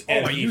moves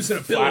and I he use an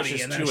ability,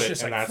 flashes and to then it's it,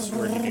 just and like- that's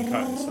where he can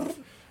cut and stuff.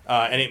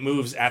 And it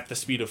moves at the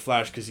speed of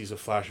Flash because he's a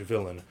Flash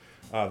villain.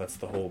 That's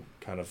the whole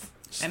kind of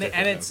and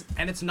stick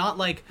it's not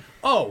like,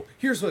 oh,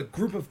 here's a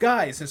group of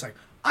guys. And it's like,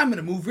 I'm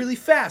gonna move really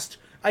fast.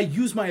 I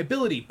use my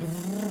ability.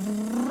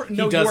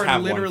 No, does you are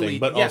have one literally, thing,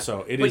 but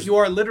also it but is- you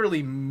are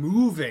literally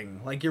moving.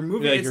 Like you're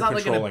moving. Yeah, it's you're not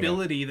like an controlling it.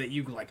 ability that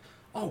you like.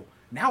 Oh,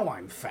 now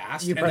I'm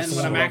fast. You And press then the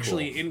when I'm button.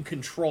 actually in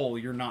control,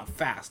 you're not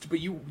fast.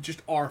 But you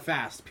just are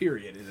fast.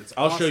 Period. And it's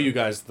I'll show awesome. you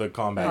guys the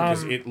combat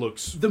because it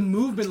looks The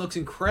movement looks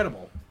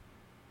incredible.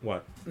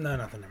 what. No,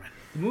 nothing. Never mind.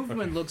 The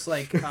movement looks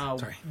like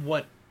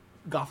what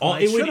Gotham It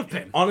Knights would- should have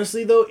been.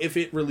 honestly though, if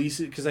it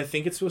releases, because I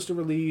think it's supposed to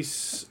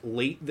release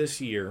late this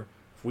year.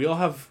 If we all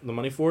have the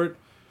money for it,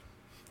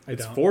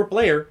 it's don't.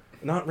 4-player.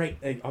 Not right,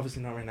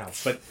 obviously not right now,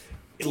 but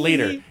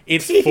later.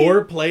 It's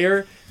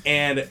 4-player,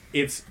 and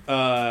it's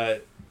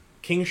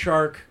King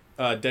Shark,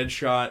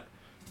 Deadshot,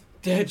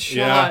 Deadshot.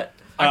 Yeah.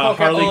 call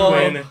Harley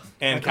Captain- Quinn,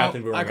 and I call-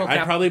 Captain I Boomerang. call I'd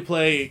Cap- probably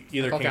play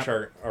either call King Cap-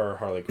 Shark or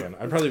Harley Quinn.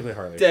 I'd probably play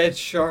Harley. Dead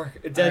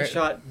shark.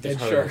 Deadshot. Dead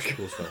Harley has shark.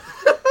 cool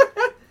stuff.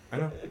 I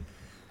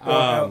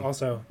know.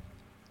 Also,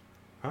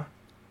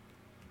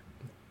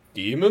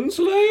 Demon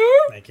Slayer.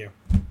 thank you.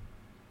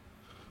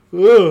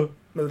 Ugh.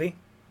 Movie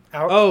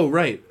out. Oh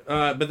right,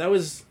 but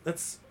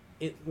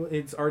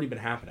it's already been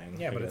happening.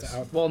 yeah, I but guess. it's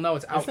out. Well, no,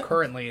 it's out it?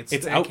 currently. It's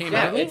it out came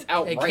currently? It's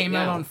out It right came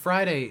out now. on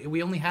Friday.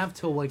 We only have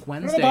till like What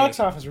are Wednesday. the box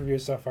office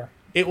reviews so far?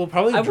 It will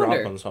probably I drop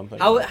wonder, on something.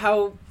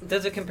 How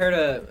does it compare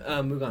to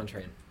Mugen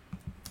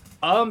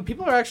Train?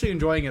 People are actually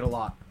enjoying it a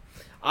lot.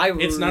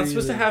 It's not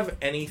supposed to have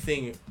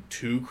anything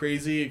too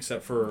crazy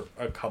except for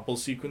a couple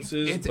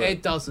sequences. but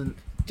It doesn't.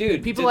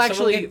 Dude, People did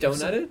actually- someone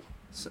get donutted?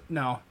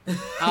 No.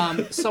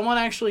 Someone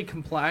actually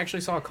I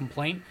actually saw a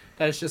complaint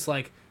that it's just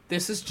like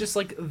this is just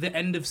like the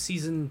end of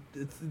season,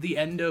 the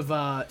end of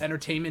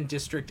Entertainment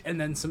District, and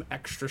then some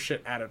extra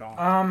shit added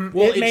on.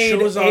 Well, it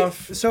shows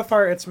off- So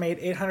far, it's made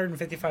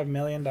 $855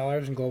 million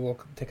in global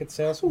ticket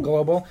sales.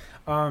 Global.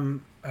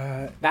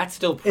 That's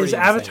still pretty Is insane,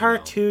 Avatar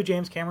though. 2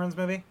 James Cameron's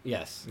movie?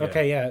 Yes. Yeah.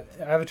 Okay, yeah.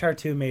 Avatar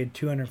 2 made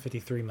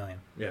 $253 million.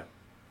 yeah.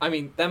 I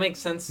mean, that makes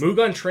sense.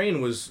 Mugen Train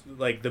was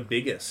like the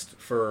biggest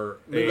for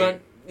Mugen,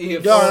 yeah,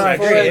 No, for, no, I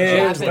for agree. a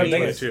It was Japanese,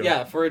 big too.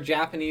 yeah, for a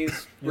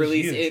Japanese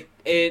release, huge.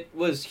 it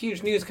was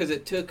huge news because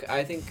it took,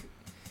 I think,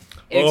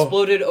 it Oh.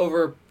 exploded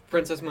over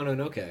Princess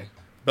Mononoke.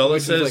 Bella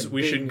Which is, says like,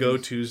 we big should go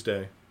news.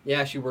 Tuesday.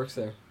 Yeah, she works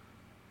there.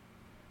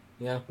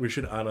 Yeah, We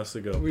should honestly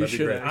go. We That'd be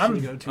should great.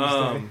 actually go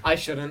Tuesday. I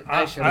shouldn't.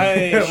 I shouldn't.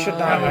 I should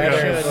not Oh,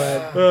 either,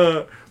 gosh.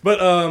 but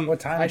But what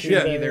time? I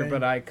shouldn't Tuesday? either,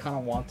 but I kind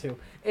of want to.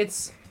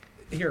 It's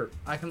here.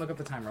 I can look up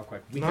the time real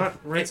quick. not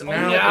right it's now.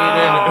 only-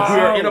 Aiden. We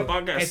are in a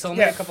podcast. It's only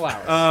Yeah. a couple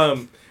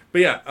hours.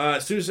 But yeah,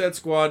 Suicide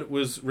Squad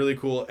was really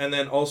cool, and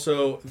then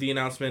also the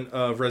announcement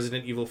of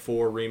Resident Evil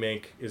 4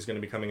 remake is going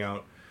to be coming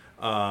out,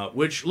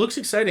 which looks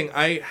exciting.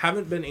 I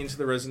haven't been into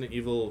the Resident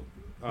Evil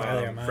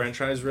Neither am I.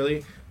 franchise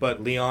really,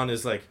 but Leon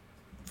is like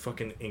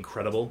fucking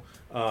incredible,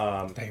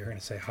 I thought you were gonna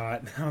say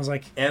hot. I was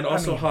like, and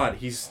also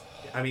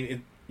I mean, hot.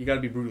 You got to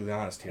be brutally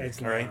honest here,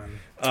 It's all right?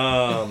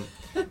 Leon.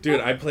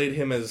 Dude, I played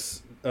him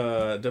as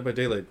Dead by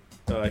Daylight.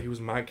 He was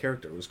my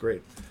character. It was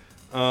great.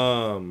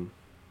 But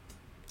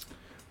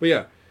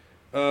yeah.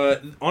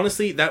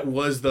 Honestly, that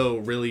was though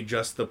really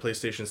just the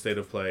PlayStation State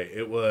of Play.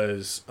 It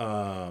was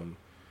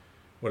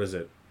what is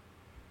it?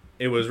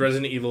 It was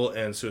Resident Evil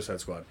and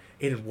Suicide Squad.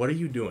 Aiden, what are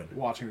you doing?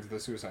 Watching the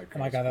Suicide. Oh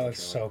my god, that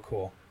looks so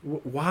cool.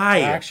 Why?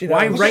 Actually, that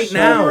Why looks right so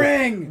now?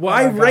 ring!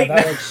 Why Oh my God, right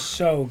that now? looks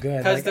so good.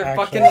 Because like, they're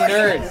actually. fucking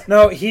nerds.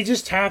 No, he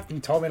just tapped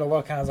and told me to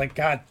look, and I was like,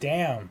 God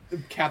damn.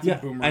 Captain Yeah,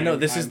 Boomerang. I know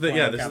this is I'm the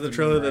playing this is the Captain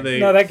trailer that Boomerang. they.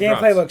 No, that gameplay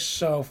dropped. looks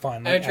so fun.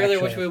 And a like, trailer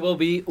which actually. we will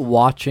be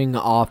watching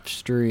off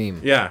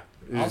stream. Yeah.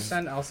 I'll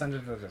send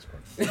it to the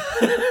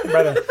Discord.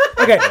 Brother.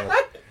 Okay.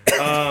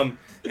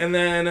 And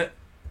then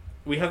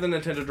we have the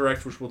Nintendo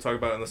Direct, which we'll talk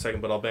about in a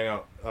second, but I'll bang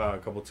out a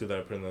couple too that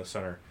I put in the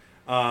center.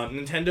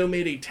 Nintendo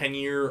made a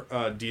 10-year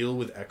deal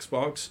with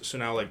Xbox, so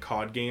now like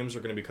COD games are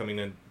going to be coming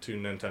into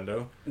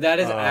Nintendo. That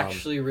is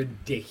actually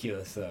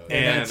ridiculous, though.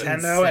 And- That's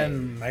Nintendo insane.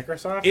 and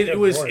Microsoft. It Good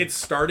was lord. it's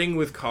starting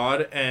with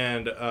COD,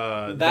 and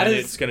That then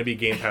is- it's going to be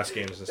Game Pass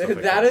games and stuff like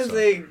that. That is so.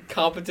 a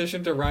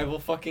competition to rival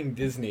fucking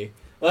Disney.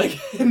 Like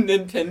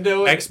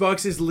Nintendo.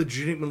 Xbox is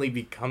legitimately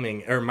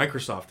becoming, or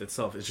Microsoft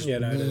itself is just. Yeah,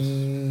 no, it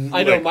is.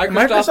 I know like,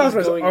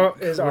 Microsoft,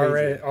 is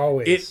already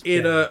always.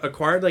 It yeah.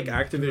 acquired like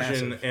Activision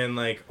Massive. and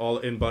like all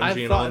in I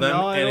Bungie and all thought, of them,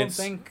 no, I and don't it's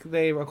think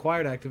they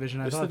acquired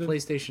Activision. I Yes, thought they did.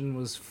 PlayStation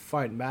was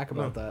fighting back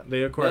about that. they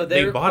No, acquired.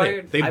 they bought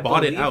required- it. They I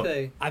bought it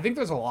believe out. I think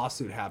there's a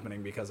lawsuit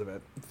happening because of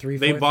it.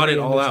 They bought it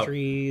all out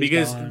 343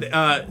 because Industries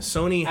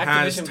Sony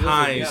has Activision Blizzard,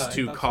 ties yeah, I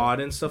to thought so. COD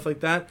and stuff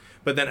like that,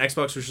 but then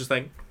Xbox was just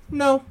like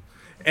no,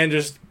 and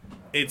just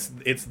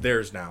it's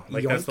theirs now.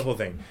 Like that's Yoink. the whole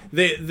thing.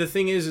 The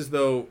thing is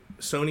though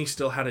Sony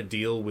still had a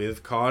deal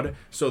with COD,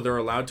 so they're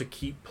allowed to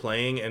keep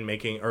playing and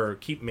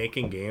keep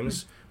making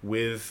games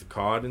with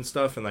COD and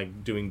stuff and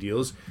like doing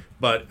deals,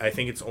 but I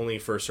think it's only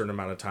for a certain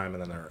amount of time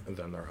and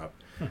then they're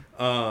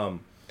up.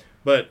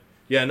 But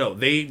yeah, no,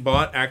 they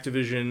bought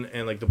Activision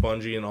and like the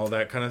Bungie and all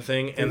that kind of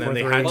thing, and then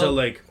they had to Well-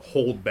 like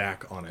hold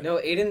back on it. No,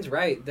 Aiden's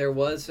right. There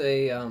was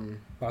a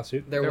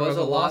lawsuit. there was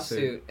a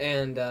lawsuit,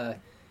 and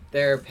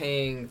they're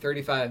paying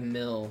 $35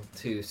 million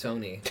to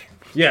Sony.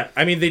 Yeah,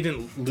 I mean they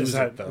didn't Does lose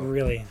that it though.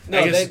 really? No,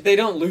 I guess- they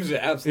don't lose it.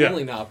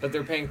 Absolutely not. But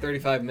they're paying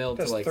 $35 million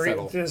to Does, like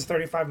settle. does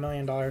 $35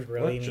 million really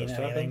What mean just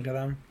anything happened? to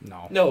them?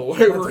 No. No,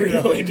 it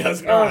really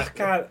does Oh not.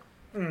 God,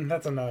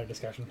 that's another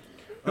discussion.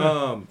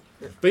 But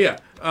yeah,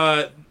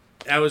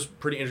 that was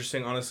pretty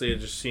interesting. Honestly,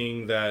 just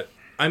seeing that.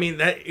 I mean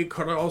that it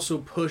could also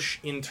push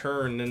in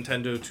turn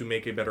Nintendo to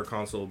make a better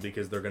console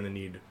because they're going to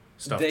need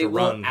stuff They to will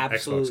run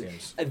absolutely.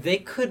 Xbox games. They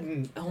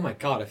couldn't. Oh my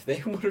god! If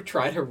they would have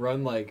tried to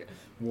run like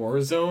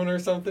Warzone or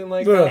something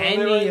like Ugh. that, on Any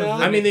there right of now,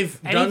 I mean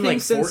they've done Anything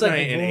like since, Fortnite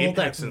like, and World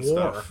Apex at and War.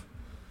 stuff.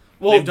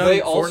 well, they've done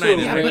they also Fortnite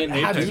and Yeah, Ran but ran.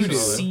 Apex have and you all that.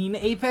 seen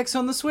Apex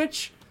on the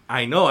Switch?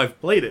 I know, I've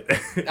played it.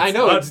 I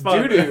know, not it's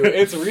fun. doo-doo.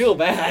 It's real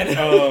bad.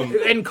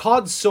 And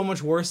COD's so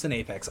much worse than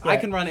Apex. I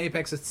can run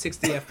Apex at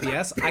 60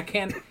 FPS. I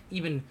can't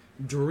even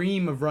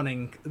dream of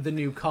running the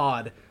new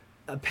COD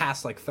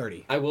past like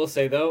 30. I will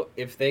say though,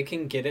 if they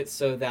can get it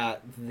so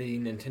that the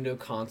Nintendo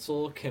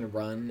console can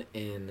run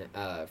in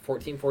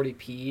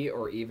 1440p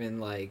or even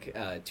like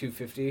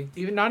 250,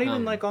 Not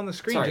even like on the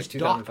screen, sorry, just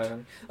docked.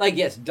 2500. Like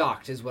yes,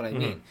 docked is what I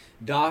mean.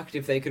 Docked,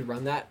 if they could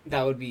run that,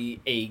 that would be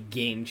a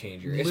game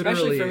changer,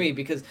 especially for Literally. me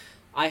because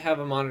I have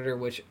a monitor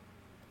which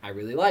I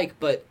really like,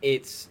 but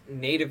its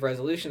native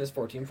resolution is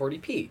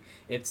 1440p.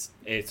 It's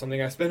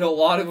something I spent a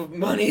lot of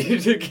money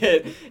to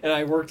get, and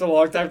I worked a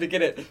long time to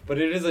get it. But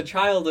it is a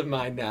child of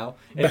mine now,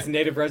 and its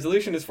native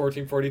resolution is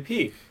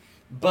 1440p.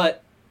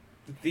 But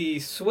the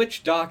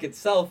Switch dock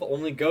itself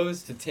only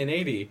goes to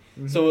 1080,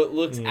 so it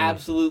looks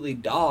absolutely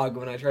dog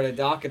when I try to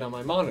dock it on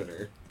my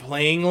monitor.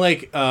 Playing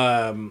like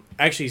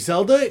actually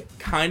Zelda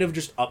kind of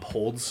just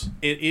upholds.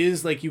 It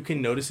is like you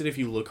can notice it if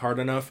you look hard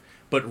enough.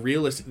 But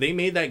realistic, they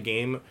made that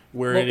game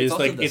where Well, it it's is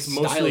also like the it's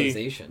mostly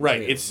stylization, right.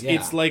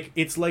 too.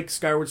 It's like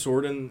Skyward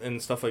Sword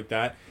and stuff like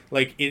that.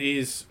 Like it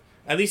is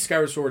at least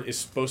Skyward Sword is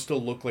supposed to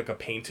look like a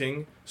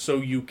painting, so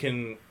you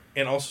can,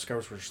 and also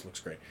Skyward Sword just looks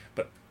great.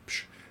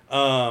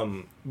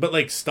 But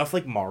like stuff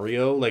like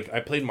Mario, like I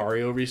played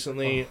Mario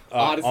recently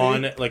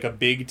on like a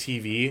big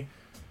TV.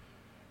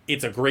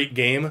 It's a great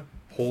game.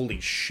 Holy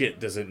shit,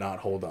 does it not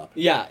hold up?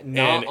 Yeah,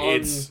 not And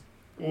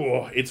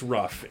on, it's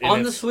rough. And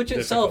on the it's Switch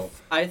difficult.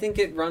 itself. I think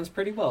it runs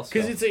pretty well.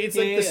 Because still. it's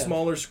like the Yeah.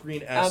 smaller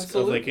screen esque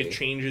of like Absolutely. it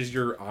changes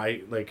your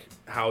eye, like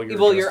how you're.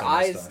 Well, your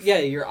adjusting and eyes, stuff. yeah,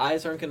 your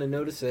eyes aren't going to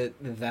notice it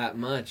that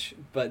much.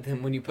 But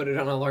then when you put it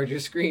on a larger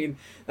screen,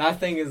 that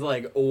thing is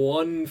like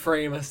 1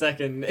 frame a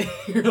second.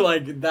 You're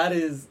like, that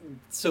is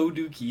so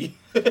dookie.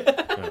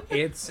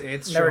 It's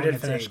Never showing did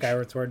its finish age.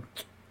 Skyward Sword.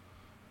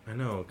 I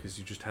know because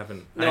you just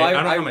haven't. No, I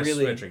don't I have my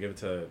really- Switch. I give it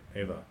to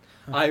Ava.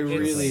 I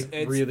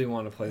it's- really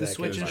want to play The that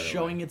Switch game. is by the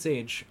showing its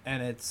age,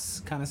 and it's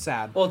kind of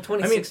sad. Well,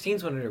 2016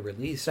 is when it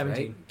released,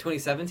 17. right?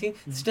 2017.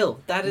 Still,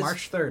 that is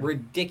March 3rd.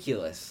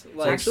 ridiculous. So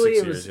Like, actually,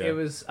 6 it was years, yeah. it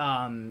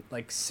was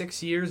like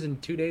 6 years and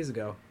 2 days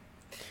ago.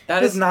 that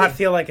It does is not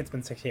feel like it's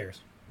been 6 years.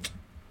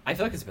 I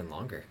feel like it's been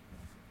longer.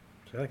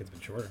 I feel like it's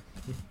been shorter.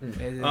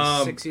 It is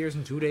Um, 6 years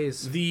and 2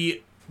 days.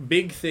 The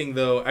big thing,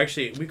 though,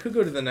 actually, we could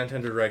go to the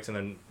Nintendo Direct and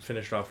then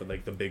finish off with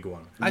like the big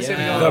one. I say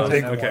we Yeah. go The to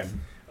big Nintendo. Okay.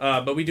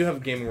 But we do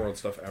have Gaming World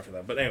stuff after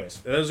that. But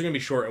anyways, those are gonna be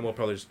short, and we'll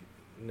probably just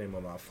name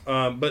them off.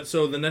 But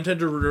so the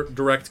Nintendo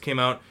Direct came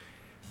out.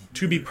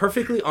 To be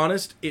perfectly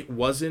honest, it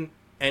wasn't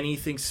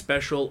anything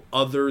special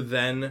other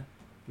than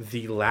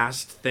the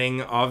last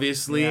thing,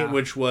 obviously, Yeah.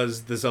 which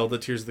was the Zelda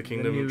Tears of the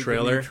Kingdom new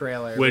trailer,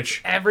 trailer,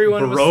 which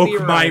everyone was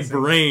broke my theorizing.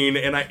 brain,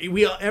 and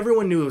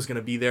everyone knew it was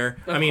gonna be there.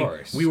 Of I mean,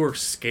 course. we were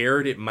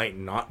scared it might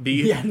not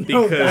be Yeah, no,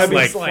 because that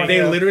like was they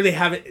funny. literally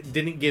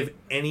didn't give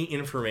any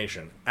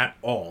information at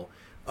all.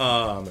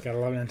 Gotta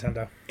love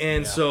Nintendo.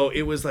 And so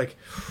it was like,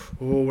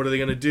 oh, what are they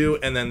gonna do?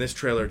 And then this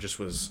trailer just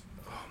was,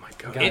 oh my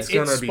god, It, it's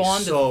gonna be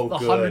spawned so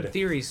 100 good.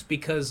 theories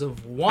because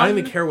of I one don't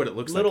even care what it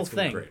looks little like. It's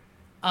gonna be thing.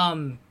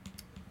 great.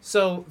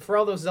 So for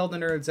all those Zelda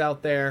nerds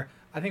out there,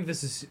 I think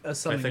this is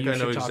something think you I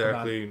know should talk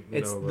exactly about.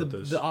 It's know the about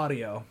this. the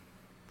audio,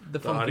 the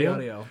funky audio?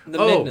 audio. The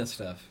Oh. Midna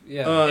stuff.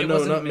 Yeah. It No,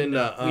 wasn't not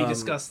Midna. We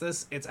discussed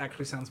this. It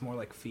actually sounds more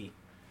like Fee.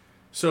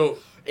 So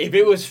If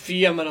it was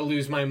Fee, I'm gonna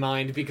lose my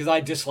mind because I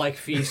dislike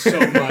Fee so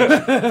much.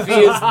 Fee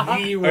is the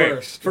okay,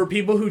 worst. for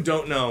people who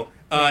don't know,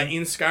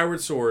 in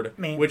Skyward Sword,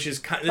 Me. which is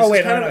kind, Oh, this wait,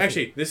 is kind no, of no,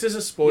 actually this is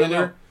a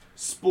spoiler.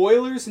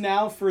 Spoilers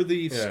now for the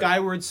Yeah.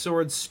 Skyward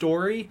Sword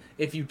story.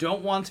 If you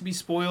don't want to be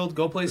spoiled,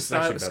 go play This is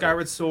actually better.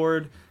 Skyward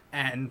Sword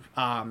and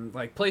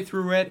like play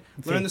through it,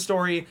 learn See. the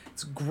story.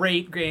 It's a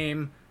great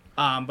game.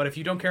 But if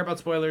you don't care about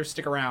spoilers,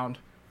 stick around.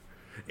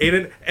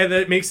 Aiden, and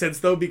that makes sense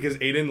though because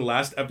Aiden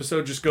last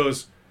episode just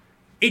goes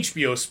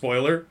HBO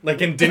spoiler, like,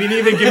 and didn't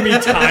even give me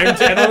time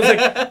to, and I was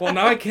like, well,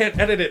 now I can't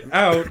edit it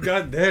out.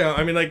 God damn.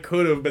 I mean, I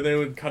could have, but then it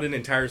would cut an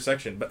entire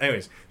section. But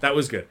anyways, that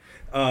was good.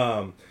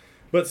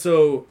 But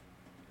so,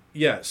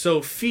 yeah,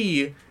 so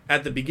Fee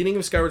at the beginning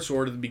of Skyward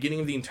Sword, at the beginning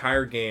of the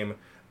entire game,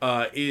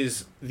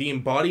 is the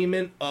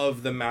embodiment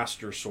of the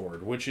Master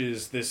Sword, which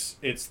is this.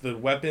 It's the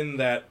weapon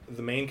that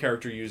the main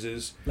character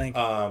uses, Link.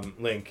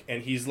 Link,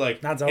 and he's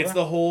like, Not Zelda? it's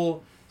the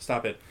whole.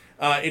 Stop it.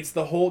 It's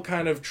the whole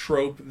kind of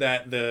trope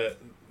that the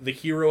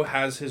hero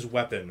has his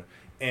weapon,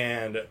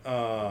 and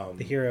The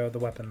hero, the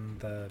weapon,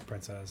 the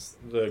princess,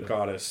 the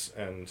goddess,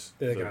 and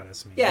the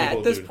goddess. I mean. Yeah, Evil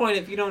at this dude. point,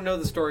 if you don't know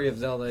the story of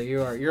Zelda,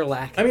 you're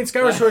lacking. I mean,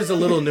 Skyward Sword is a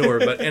little newer,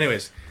 but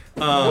anyways.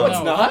 no, it's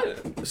No.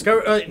 not.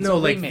 Skyward, no, a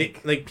like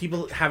remake. like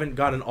people haven't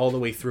gotten all the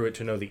way through it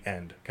to know the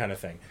end, kind of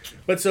thing.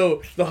 But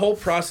so the whole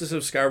process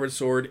of Skyward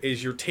Sword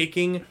is you're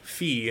taking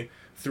Fee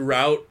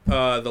throughout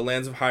the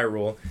lands of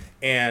Hyrule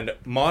and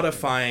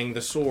modifying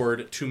the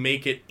sword to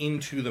make it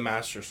into the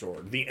Master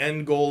Sword. The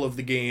end goal of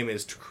the game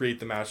is to create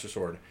the Master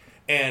Sword,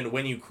 and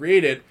when you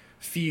create it,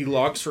 Fee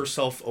locks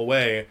herself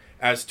away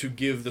as to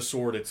give the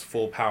sword its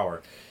full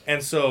power.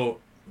 And so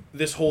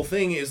this whole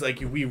thing is like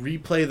we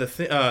replay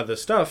the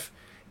stuff,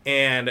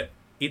 and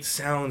it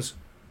sounds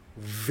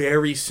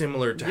very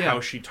similar to Yeah.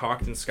 how she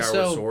talked in Skyward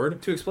So,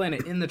 Sword. to explain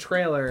it, in the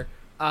trailer,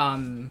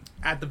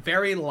 at the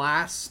very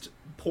last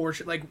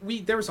portion, like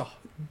there was a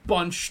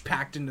bunch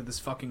packed into this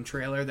fucking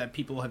trailer that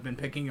people have been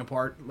picking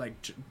apart, like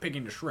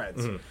picking to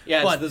shreds.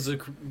 Yeah, But- it's the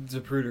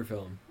Zapruder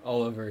film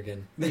all over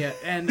again. Yeah,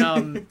 and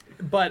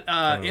but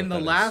know in what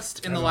the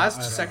that is.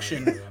 last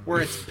section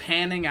where it's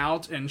panning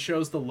out and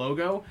shows the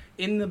logo,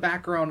 in the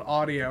background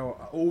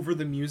audio over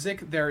the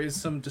music, there is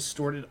some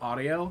distorted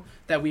audio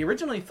that we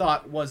originally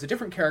thought was a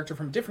different character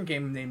from a different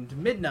game named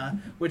Midna,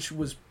 which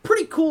was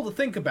pretty cool to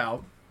think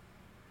about.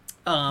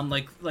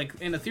 Like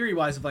in a theory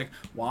wise of like,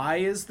 why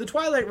is the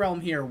Twilight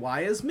Realm here?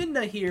 Why is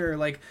Midna here?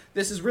 Like,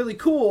 this is really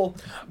cool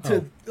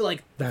to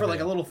like that for like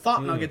a bit. little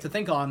thought nugget to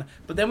think on.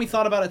 But then we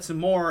thought about it some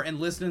more and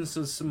listened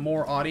to some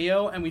more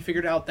audio, and we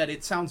figured out that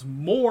it sounds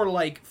more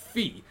like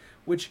Fee,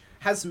 which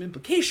has some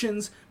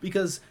implications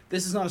because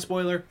this is not a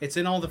spoiler. It's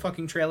in all the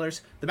fucking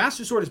trailers. The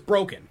Master Sword is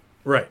broken.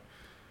 Right.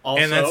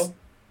 Also, And that's-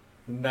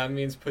 that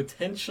means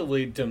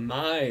potentially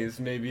Demise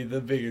may be the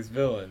biggest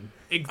villain.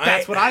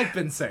 That's what I've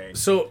been saying.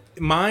 So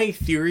my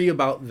theory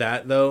about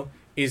that though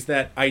is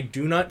that I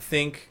do not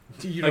think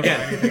You don't know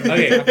again. anything.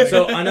 Okay,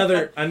 so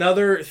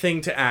another thing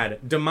to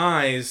add.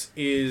 Demise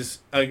is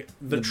The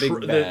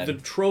big bad. the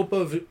trope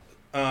of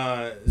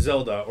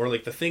Zelda, or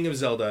like the thing of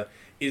Zelda,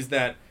 is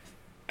that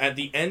at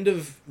the end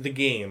of the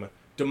game,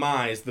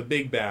 Demise, the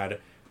big bad,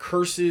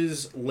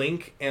 curses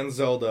Link and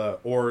Zelda,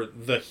 or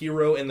the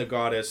hero and the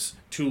goddess,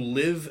 to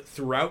live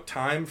throughout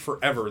time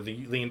forever.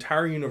 The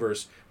entire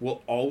universe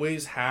will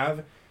always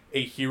have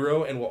a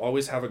hero and will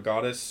always have a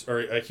goddess, or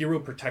a hero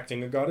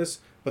protecting a goddess,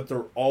 but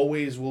there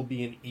always will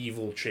be an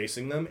evil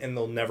chasing them, and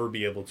they'll never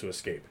be able to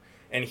escape.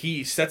 And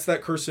he sets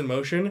that curse in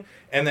motion,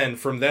 and then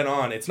from then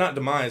on, it's not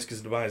Demise,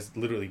 because Demise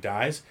literally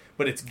dies,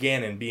 but it's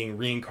Ganon being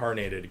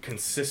reincarnated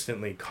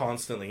consistently,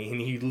 constantly, and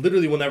he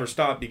literally will never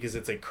stop because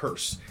it's a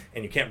curse,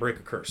 and you can't break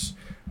a curse,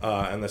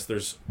 unless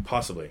there's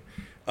possibly.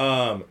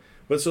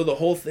 But so the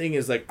whole thing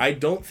is like, I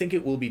don't think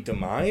it will be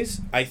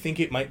Demise. I think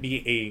it might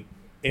be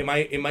it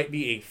might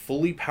be a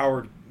fully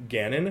powered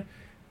Ganon,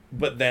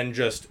 but then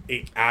just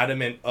a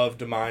adamant of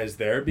Demise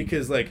there,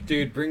 because like,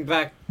 Dude, bring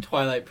back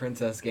Twilight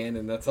Princess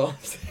Ganon, that's all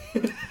I'm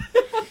saying.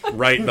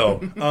 right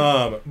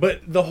though.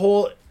 But the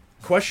whole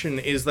question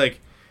is like,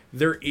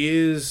 there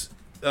is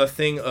a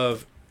thing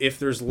of, if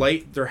there's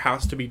light, there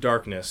has to be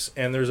darkness,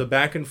 and there's a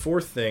back and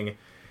forth thing,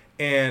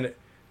 and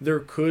there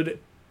could,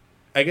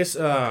 I guess,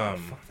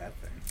 Fuck that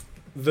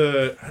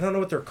thing. I don't know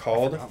what they're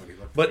called,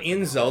 but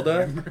in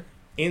Zelda,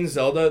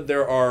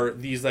 there are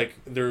these, like,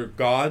 they're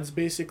gods,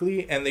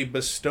 basically, and they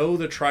bestow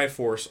the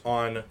Triforce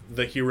on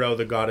the hero,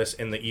 the goddess,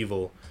 and the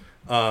evil.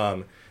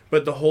 But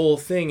the whole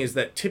thing is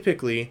that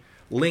typically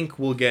Link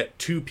will get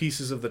 2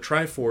 pieces of the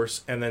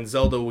Triforce, and then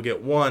Zelda will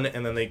get 1,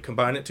 and then they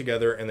combine it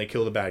together and they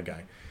kill the bad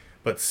guy.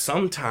 But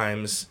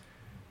sometimes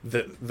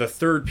the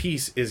third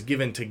piece is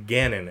given to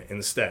Ganon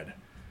instead.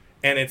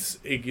 And it's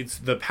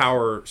the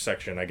power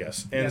section, I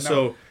guess. And Yeah, no,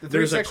 so the three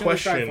there's a sections of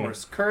the question.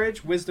 Triforce: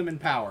 courage, wisdom, and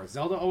power.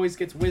 Zelda always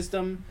gets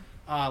wisdom.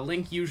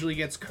 Link usually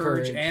gets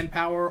courage Courage. and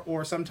power,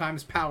 or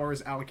sometimes power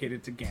is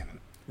allocated to Ganon.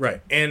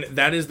 Right, and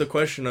that is the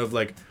question of,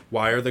 like,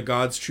 why are the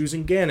gods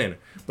choosing Ganon?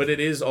 But it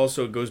is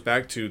also, it goes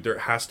back to, there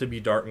has to be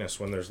darkness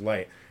when there's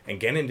light. And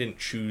Ganon didn't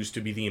choose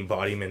to be the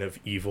embodiment of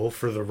evil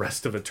for the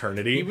rest of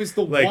eternity. He was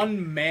the Like,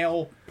 one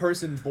male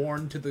person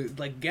born to the,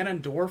 like,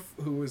 Ganondorf,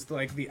 who was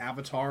like the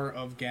avatar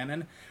of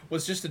Ganon,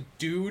 was just a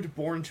dude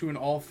born to an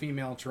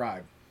all-female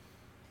tribe.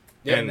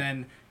 And And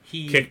then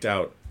he kicked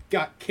out.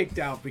 got kicked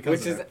out because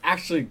Which of is that.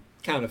 actually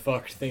kind of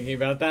fucked thinking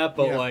about that,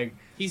 but Yeah. like,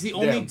 He's the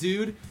only Damn.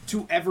 dude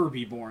to ever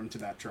be born to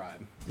that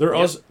tribe. There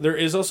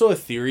is also a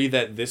theory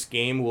that this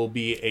game will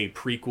be a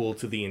prequel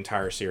to the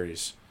entire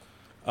series.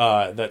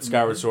 That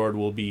Skyward Sword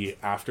will be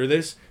after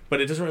this, but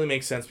it doesn't really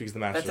make sense because the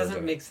Master that Sword's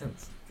doesn't in it. make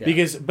sense. Yeah.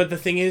 Because, but the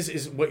thing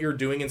is what you're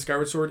doing in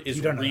Skyward Sword is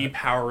You don't know that.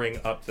 repowering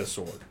up the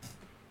sword.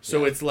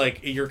 So it's like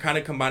you're kind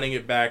of combining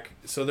it back.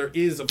 So there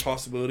is a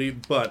possibility,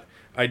 but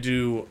I'm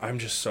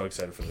just so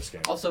excited for this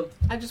game. Also,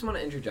 I just want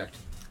to interject.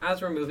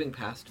 As we're moving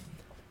past,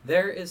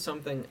 there is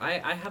something...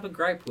 I have a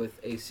gripe with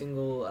a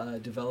single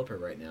developer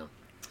right now.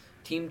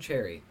 Team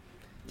Cherry.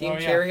 Team Oh, yeah.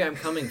 Cherry, I'm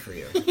coming for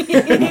you.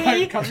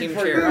 Coming Team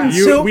for Cherry. your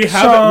ass. We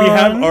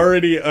have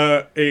already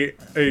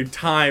a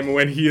time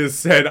when he has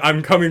said,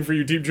 "I'm coming for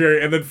you, Team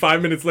Cherry," and then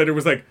 5 minutes later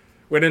was like,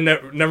 "Wait,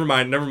 never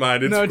mind.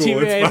 It's No, cool. Team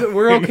it's fine."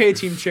 we're okay,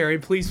 Team Cherry.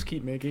 Please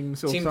keep making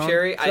Silk Team Song.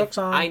 Cherry, Silk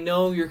Song. I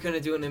know you're going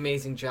to do an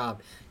amazing job.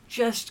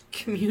 Just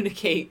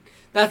communicate.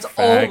 That's all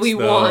Facts, we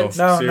though. want.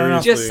 No.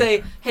 Seriously. Just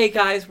say, hey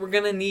guys, we're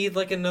going to need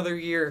like another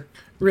year.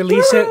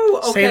 Release Woo!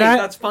 it. Okay, Say that.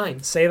 that's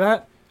fine. Say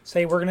that.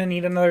 Say we're gonna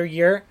need another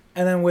year,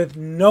 and then with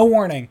no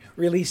warning,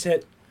 release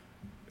it.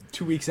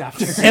 2 weeks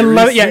after.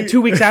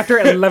 2 weeks after,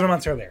 11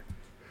 months earlier.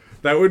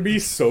 That would be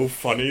so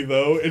funny,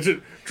 though. It just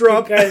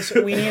drop. Guys,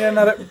 we need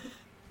another.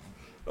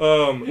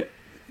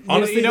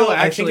 Honestly, you know, though,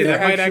 actually, I think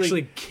that might they're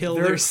actually kill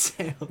they're- their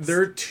sales.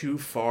 They're too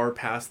far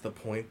past the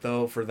point,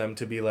 though, for them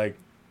to be like,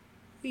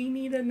 we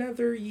need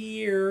another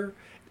year.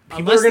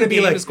 people Unless are going to the be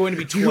game like, is going to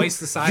be twice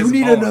the size You of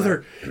need Hollow Knight."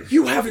 another.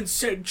 You haven't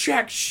said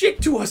jack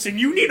shit to us, and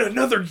you need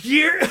another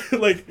year.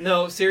 Like,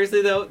 No,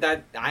 seriously though,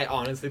 that I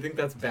honestly think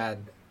that's bad,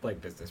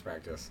 like business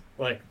practice.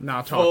 Like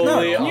Not talking.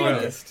 fully No,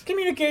 honest.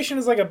 Communication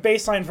is like a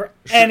baseline for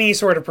any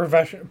sort of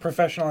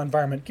professional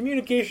environment.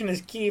 Communication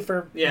is key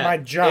for Yeah, my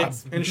job.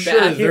 it's and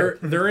bad. sure,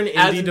 they're an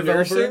As indie in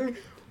developer. nursing,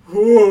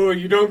 ooh,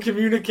 you don't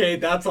communicate.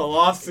 That's a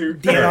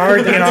lawsuit.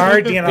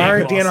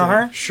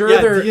 DNR. Sure,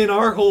 Yeah, they're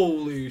DNR.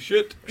 Holy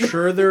shit.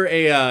 sure they're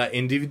a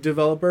indie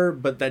developer,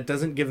 but that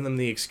doesn't give them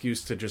the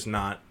excuse to just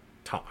not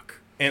talk.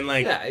 And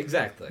like, Yeah,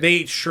 exactly.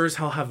 they sure as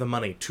hell have the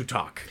money to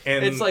talk.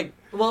 And It's like,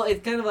 well,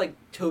 it's kind of like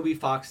Toby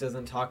Fox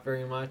doesn't talk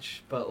very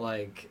much, but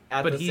like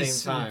at the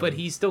same time, but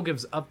he still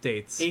gives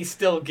updates. he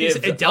still gives.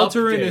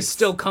 Deltarune is updates.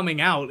 still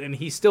coming out, and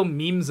he still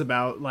memes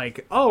about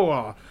like,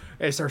 oh,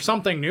 is there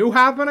something new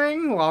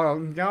happening?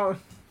 Well, Yeah,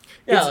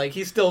 It's- like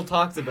he still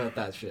talks about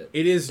that shit.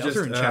 it is just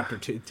Deltarune chapter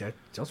 2,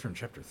 Deltarune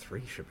chapter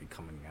 3 should be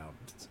coming out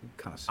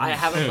kind of soon. I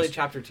haven't played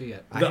chapter 2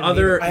 yet. the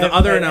other I the haven't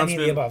other played any of the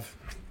announcement. above.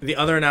 The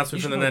other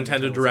announcement You from the should know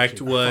Nintendo what Direct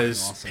Joe's actually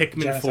was awesome.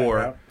 Pikmin Genocide 4.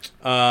 route.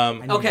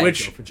 Okay,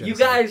 Which you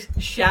guys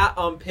shat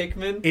on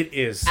Pikmin. it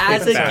is.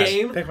 As It's a bad.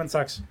 game? Pikmin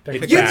sucks.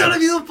 It's You bad. none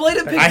of you have played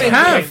a Pikmin I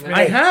have. game.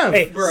 I have.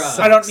 Hey, Bruh.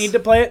 I don't need to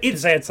play it to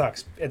say it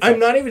sucks. It I'm sucks.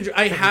 not even.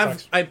 I Pikmin have.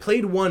 sucks. I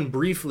played one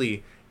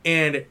briefly,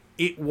 and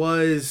it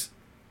was.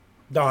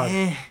 Dog.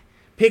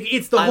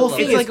 It's the I whole love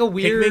thing. it. It's like a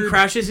weird Pikmin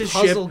crashes his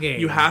puzzle ship. game.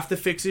 You have to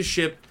fix his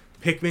ship.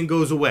 Pikmin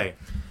goes away.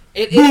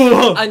 It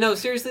is. I know.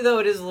 Seriously though,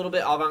 it is a little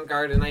bit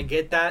avant-garde, and I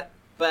get that.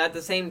 But at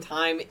the same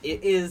time,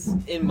 it is,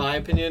 in my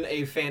opinion,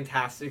 a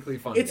fantastically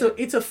fun It's game.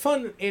 a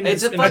fun and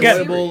It's a fun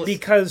enjoyable. series.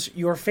 Because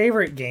your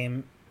favorite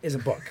game is a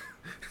book.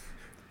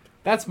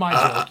 That's my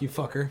joke, you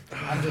fucker.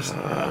 I'm just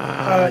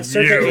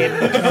Circuit Game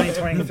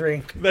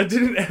 2023. That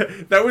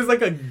didn't. That was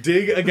like a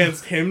dig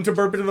against him to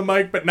burp into the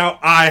mic, but now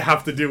I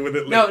have to deal with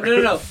it no,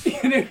 later. no.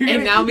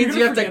 And now means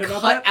you have to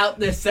cut out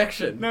this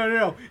section.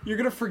 No. You're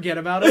gonna forget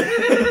about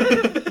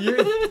it.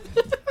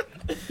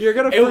 You're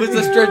gonna. It was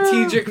a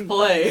strategic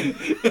play.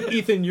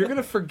 Ethan, you're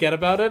gonna forget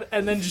about it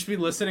and then just be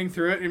listening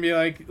through it and be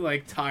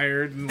like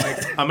tired and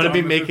like. I'm gonna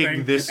be done with the making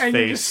thing. this and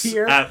face You just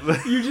hear, at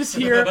the- you just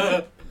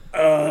hear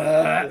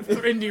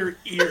into your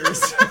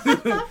ears.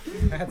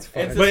 That's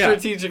fun. It's But yeah,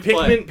 strategic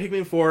play.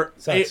 Pikmin 4.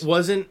 Sucks. It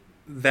wasn't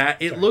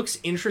that. It Sorry. looks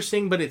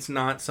interesting, but it's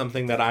not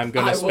something that I'm I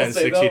gonna will spend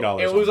say, $60 though, on.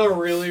 it was a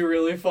really,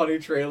 really funny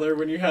trailer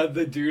when you had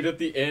the dude at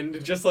the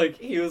end, just like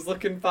he was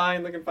looking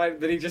fine,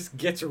 then he just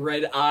gets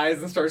red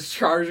eyes and starts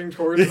charging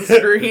towards the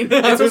screen.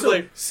 I It's was also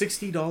like,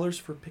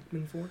 $60 for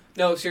Pikmin 4.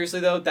 no,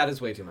 seriously though, that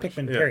is way too much.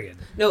 Pikmin, Yeah. period.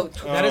 No,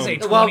 That is a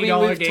well,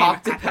 $20 we've game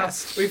talked at about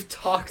best. we've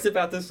talked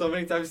about this so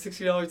many times.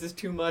 $60 is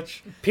too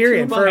much.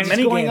 Period. Too For much.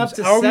 many going games. up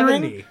to Elden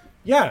 70. Ring,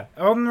 yeah,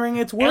 Elden Ring,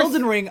 it's worth.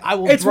 Elden Ring, I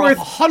will It's drop worth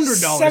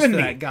 $100 for 70.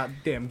 that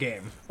goddamn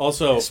game.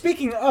 Also,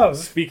 Speaking of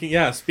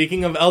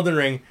speaking of Elden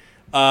Ring,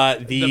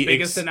 The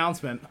biggest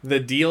announcement. the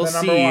DLC, The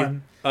number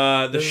one.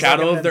 The This is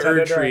Shadow like a of the Nintendo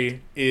Erd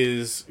Tree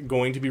is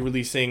going to be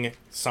releasing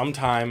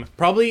sometime,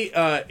 probably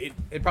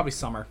It probably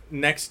summer.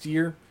 next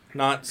year,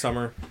 not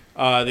summer.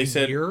 They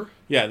said, Year?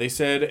 yeah, they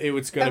said it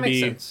was going That to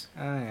makes be. sense.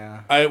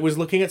 Yeah. I was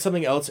looking at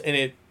something else,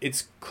 and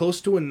it's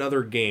close to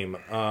another game,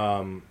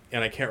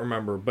 and I can't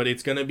remember, but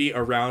it's going to be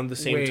around the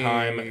same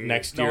time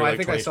next year, No, like I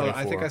think I saw.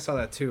 2024. I think I saw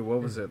that too.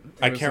 What was it?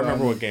 I can't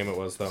remember what game it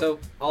was though. So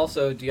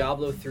also,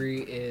 Diablo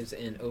 3 is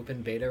in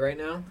open beta right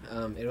now.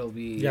 It'll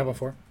be Diablo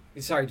 4.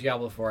 Sorry,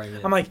 Diablo 4. I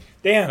meant. I'm like,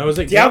 damn. I was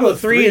like, Diablo Diablo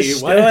 3 is 3,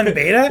 still what? in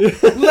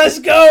beta. Let's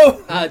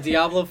go.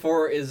 Diablo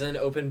 4 is in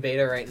open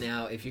beta right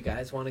now. If you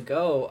guys want to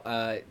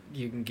go,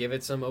 you can give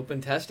it some open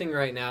testing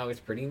right now. It's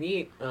pretty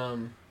neat.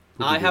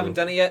 I haven't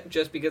done it yet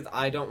just because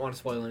I don't want to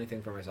spoil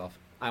anything for myself.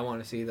 I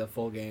want to see the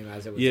full game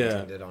as it was Yeah.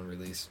 intended on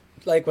release.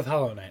 Like with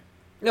Hollow Knight.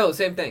 No,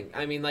 same thing.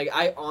 I mean, like,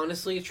 I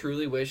honestly,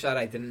 truly wish that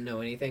I didn't know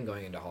anything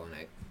going into Hollow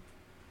Knight.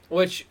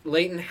 Which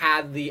Leighton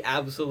had the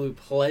absolute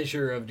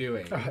pleasure of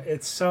doing.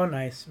 It's so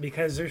nice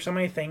because there's so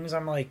many things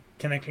I'm like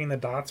connecting the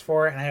dots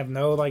for, and I have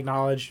no like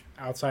knowledge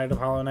outside of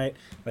Hollow Knight,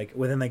 like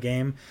within the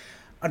game.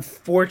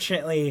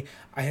 Unfortunately,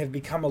 I have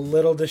become a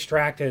little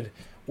distracted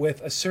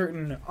with a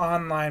certain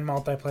online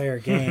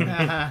multiplayer game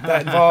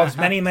that involves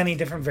many, many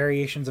different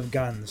variations of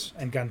guns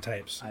and gun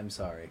types. I'm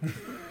sorry.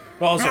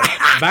 Well, also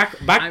back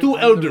to I'm the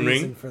Elden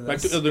reason Ring. for Back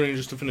to this. Elden Ring,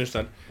 just to finish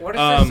that. What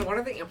are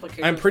the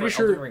implications I'm pretty for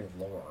sure- Elden Ring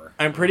lore?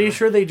 I'm pretty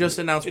sure they just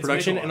announced It's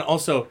production, Mikola. and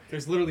also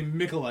There's literally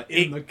Mikola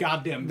It- in the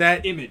goddamn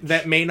that image.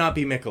 that may not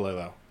be Mikola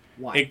though.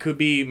 Why? It could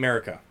be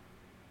Marika.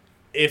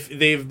 If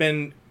they've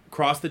been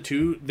cross the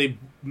two, they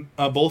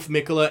both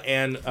Mikola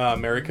and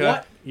Marika.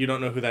 What? You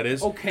don't know who that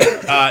is. Okay.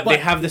 They but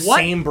have the what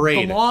same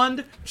braid.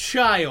 Blonde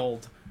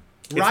child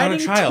not a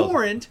riding child.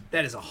 torrent.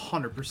 That is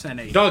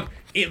 100% a. Dog,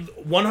 it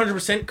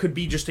 100% could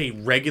be just a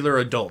regular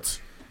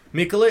adult.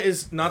 Mikola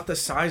is not the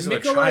size of a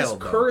Mikola child. is though.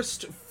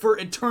 cursed for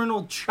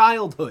eternal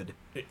childhood.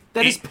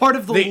 That is It- part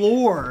of the they-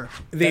 lore.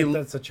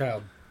 That's a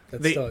child.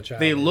 That's They, still a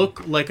child. they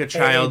look like a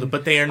child, Hey,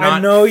 but they are not. I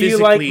know you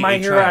like physically My a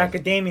Hero child.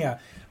 Academia,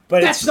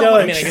 but That's it's not still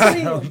what a I'm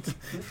saying. child.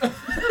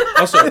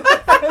 Also,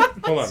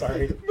 Hold on.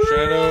 Sorry.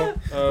 Shadow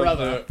of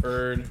Brother. the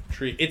Erd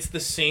Tree. It's the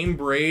same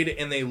braid,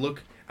 and they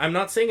look. I'm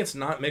not saying it's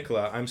not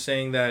Mikla. I'm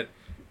saying that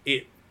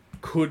it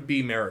could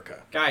be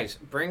Marika. Guys,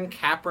 bring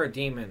Capra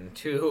Demon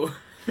to.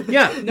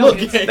 Yeah, No,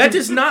 look, it's- that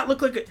does not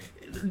look like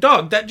a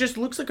dog. That just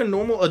looks like a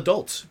normal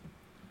adult.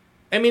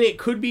 I mean, it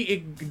could be.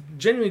 It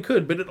genuinely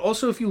could, but it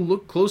also, if you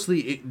look closely,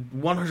 it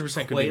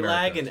 100% could be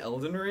Quaylag Marika. and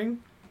Elden Ring.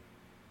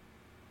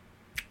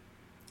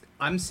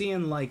 I'm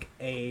seeing like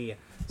a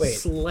Wait.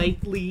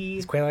 slightly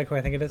Is Quaylag who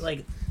I think it is?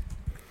 like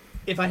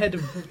if I had to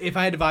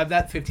vibe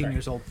that 15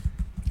 years old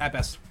at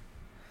best.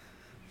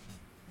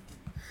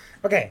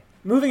 Okay,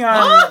 moving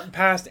on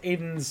past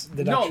Aiden's No,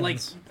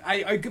 deductions.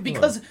 like I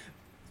because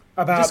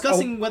about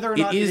discussing whether or It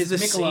not is it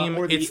is the Mikola same-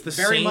 or the it's the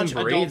very same much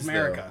adult braids, though.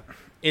 America.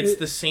 It's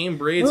the same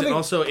braids, and Moving-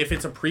 also, if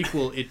it's a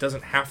prequel, it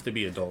doesn't have to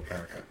be adult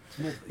Marika.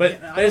 Well, But yeah, I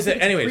that don't is think it.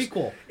 it's a Anyways,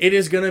 prequel. it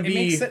is gonna It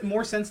be. makes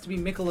more sense to be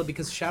Mikola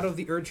because Shadow of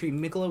the Erd Tree.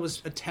 Mikola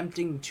was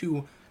attempting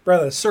to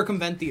brothers,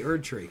 circumvent the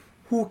Erd Tree.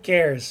 who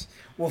cares?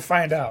 We'll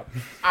find out.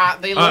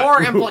 The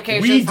lore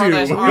implications we for do.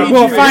 this We are. do.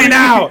 We'll find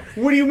out.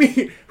 What do you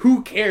mean?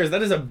 Who cares?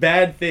 That is a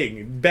bad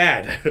thing.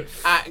 Bad.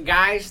 Guys,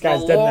 Guys,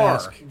 the dead lore.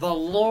 mask. The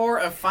lore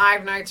of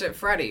Five Nights at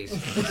Freddy's.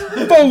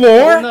 The Well,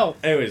 lore? no,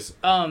 Anyways,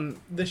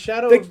 the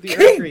Shadow The of the king!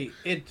 Erd Tree.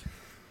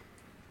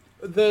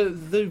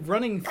 The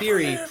running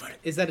theory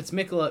is that it's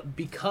Mikola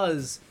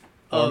because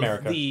Or of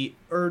America. the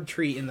Erd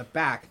Tree in the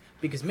back.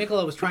 Because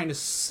Mikola was trying to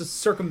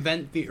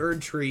circumvent the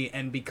Erd Tree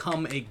and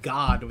become a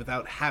god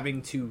without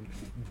having to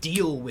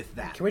deal with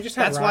that. Can we just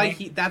have That's why Ronnie?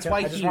 he. That's Can- why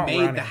I just he want made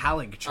Ronnie. the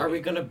Halig tree. Are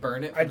we gonna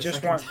burn it? For I the just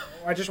second want. time?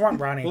 I just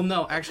want Ronnie. Well,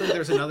 no. Actually,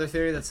 there's another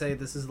theory that say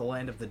this is the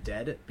land of the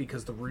dead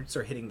because the roots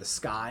are hitting the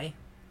sky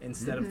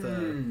instead of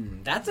the.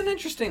 That's an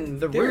interesting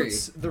The theory.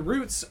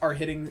 roots are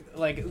hitting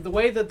like the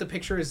way that the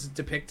picture is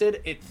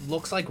depicted. It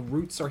looks like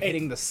roots are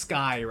hitting the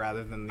sky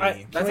rather than the.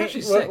 Can That's we-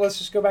 actually sick. Let's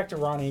just go back to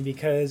Ronnie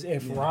because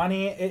if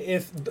Ronnie,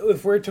 if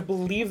we're to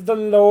believe the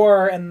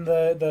lore and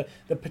the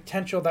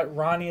potential that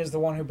Ronnie is the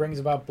one who brings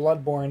about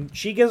Bloodborne,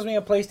 she gives me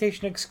a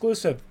PlayStation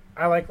exclusive.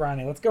 I like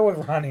Ronnie. Let's go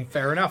with Ronnie.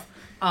 Fair enough.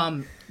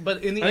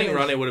 But in the I think image,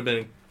 Ronnie would have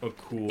been a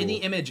cool. in the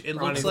image, it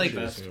Ronnie's looks like the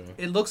best.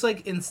 it looks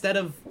like instead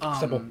of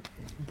Simple.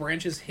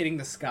 branches hitting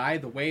the sky,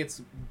 the way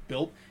it's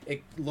built,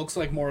 it looks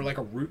like more like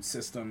a root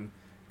system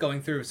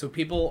going through. So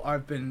people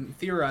have been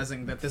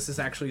theorizing that this is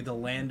actually the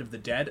land of the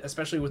dead,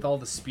 especially with all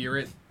the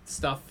spirit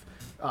stuff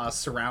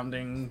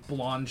surrounding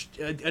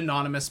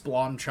anonymous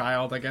blonde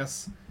child, I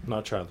guess.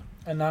 Not child.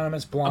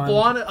 Anonymous A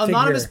blonde.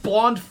 anonymous figure.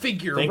 blonde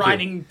figure Thank you.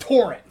 riding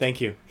torrent.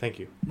 Thank you. Thank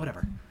you.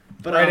 Whatever.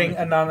 But Riding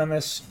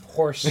anonymous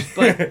horse.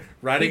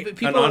 Riding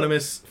People-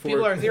 anonymous for.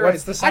 people are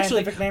theorizing. What's the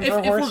Actually, scientific name if, for a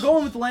if horse? we're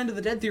going with the land of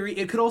the dead theory,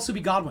 it could also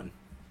be Godwin,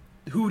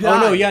 who Oh died.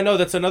 no! Yeah, no.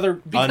 That's another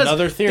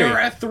Because theory. There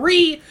are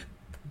 3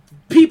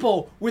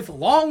 people with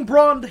long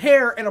blonde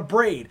hair and a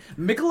braid: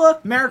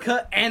 Mikola,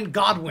 Marika, and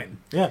Godwin.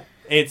 Yeah.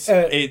 It's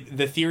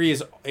the theory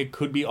is it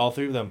could be all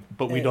 3 of them,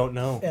 but we don't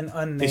know. An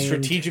unnamed. They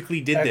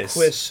strategically did this.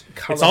 Equus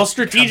It's all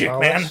strategic,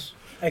 man.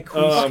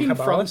 Equus Fucking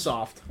Caballus.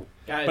 FromSoft.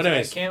 Guys, But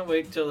anyways. I can't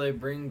wait till they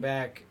bring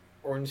back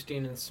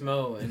Ornstein and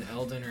Smo in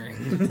Elden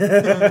Ring.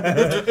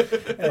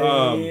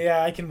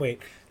 Yeah, I can wait.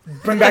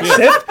 Bring back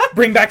Sith.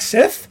 Bring back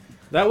Sith.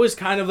 That was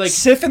kind of like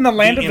Sith in the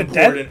land of the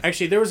important. dead.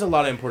 Actually, there was a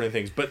lot of important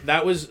things, but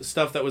that was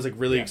stuff that was like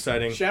really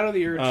exciting. Shadow of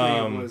the Erd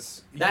Tree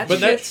was. That But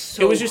that shit's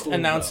so it was just cool,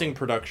 announcing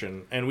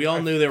production, and we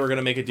all knew they were going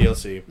to make a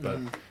DLC. But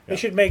They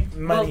should make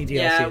money DLCs.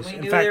 Yeah, we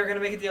In knew fact, they were gonna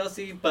make a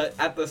DLC, but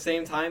at the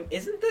same time,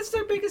 isn't this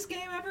their biggest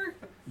game ever?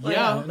 Like,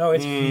 Yeah. no,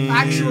 it's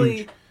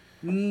Actually,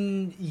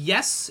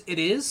 yes, it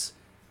is.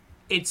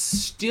 It's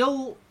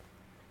still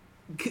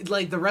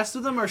like the rest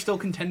of them are still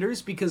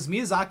contenders because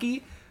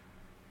Miyazaki.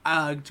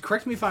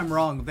 Correct me if I'm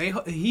wrong.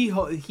 He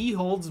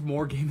holds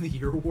more Game of the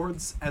Year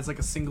awards as like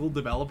a single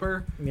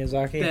developer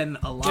Miyazaki. than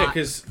a lot. yeah,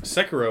 because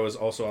Sekiro is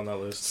also on that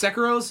list.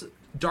 Sekiro's,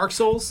 Dark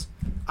Souls.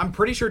 I'm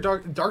pretty sure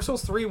Dark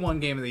Souls 3 won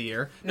Game of the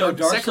Year. No,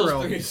 Dark Sekiro,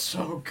 Souls 3 is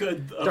so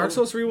good though. Dark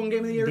Souls 3 won Game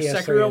of the Year.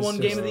 DS3 Sekiro is won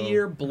just- Game of the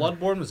Year.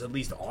 Bloodborne was at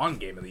least on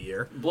Game of the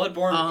Year.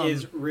 Bloodborne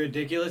is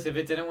ridiculous. If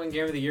it didn't win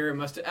Game of the Year, it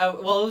must have.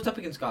 Well, it was up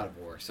against God of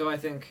War, so I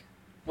think.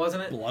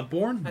 Wasn't it?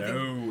 Bloodborne? I think-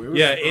 No. It was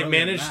Yeah, earlier it than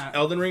managed. that.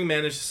 Elden Ring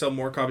managed to sell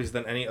more copies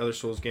than any other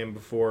Souls game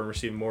before, and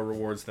received more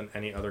rewards than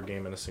any other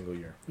game in a single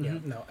year. Yeah,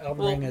 no, Elden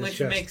Well, Ring is which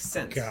just makes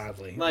sense.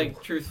 godly.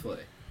 Like, truthfully.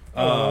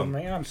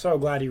 Man, I'm so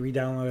glad you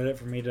re-downloaded it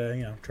for me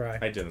to, try.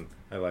 I didn't.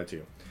 I lied to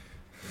you.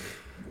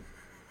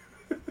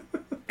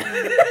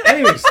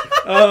 Anyways,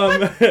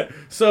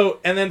 so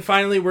and then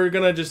finally we're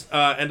gonna just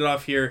end it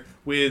off here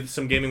with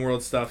some Gaming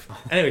World stuff.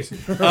 Anyways,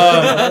 What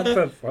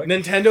the fuck?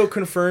 Nintendo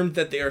confirmed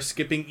that they are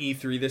skipping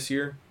E3 this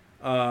year,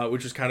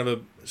 which is kind of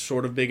a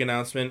sort of big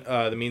announcement.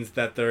 That means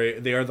that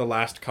they are the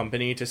last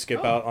company to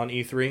skip out on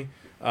E3.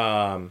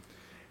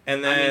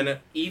 And then I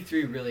mean,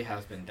 E3 really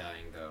has been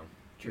dying, though.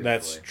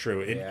 that's Truthfully. true.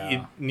 It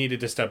Yeah. needed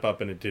to step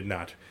up, and it did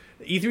not.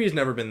 E3 has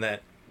never been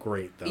that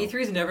great, though.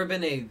 E3's never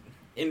been a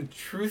And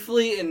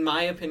truthfully, in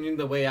my opinion,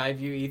 the way I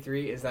view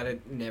E3 is that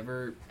it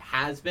never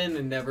has been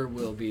and never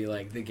will be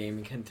like the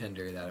gaming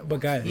contender that it But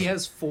was. guys, He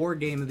has 4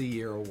 Game of the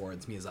Year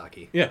awards,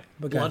 Miyazaki. Yeah.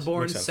 but guys,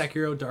 Bloodborne, makes sense.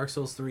 Sekiro, Dark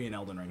Souls 3, and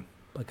Elden Ring.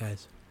 but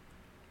guys,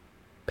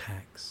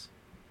 PAX.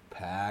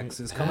 PAX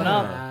is coming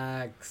up.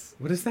 Facts.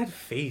 What is that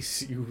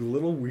face, you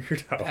little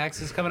weirdo? PAX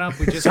is coming up.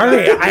 We just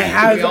Sorry, got- I we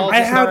have all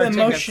just got our tickets.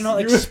 emotional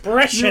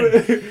expression.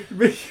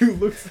 You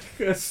look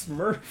like a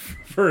Smurf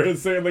for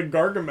saying like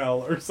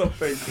Gargamel or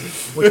something.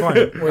 Which one?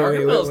 Wait,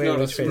 Gargamel's not a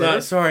which face? Smurf. No,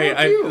 sorry, Fuck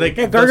I you. like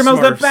Yeah, the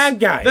Gargamel's the Smurfs. bad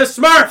guy. The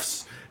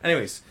Smurfs.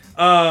 Anyways,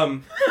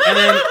 and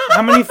then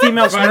How many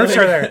female Finally. Smurfs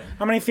are there?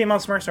 How many female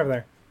Smurfs are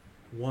there?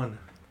 one.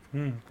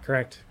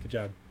 Correct. Good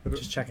job.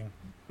 Just checking.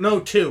 No,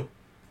 2.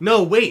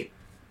 No, wait.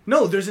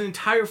 No, there's an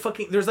entire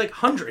fucking. There's like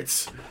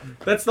hundreds.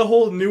 That's the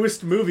whole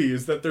newest movie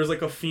is that there's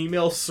like a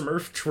female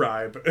Smurf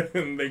tribe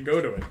and they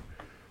go to it.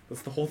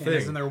 That's the whole And thing.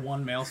 isn't there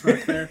one male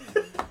Smurf there?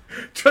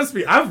 Trust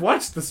me, I've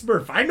watched the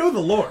Smurf. I know the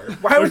lore.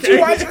 Why would Okay? you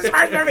watch this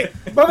Smurf movie?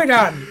 Moving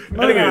on.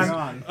 Moving Anyways,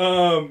 on.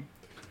 on. We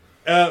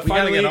We finally,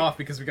 gotta get off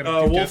because we gotta do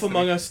Wolf Destiny.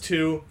 Among Us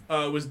 2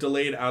 was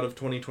delayed out of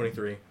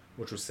 2023,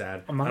 which was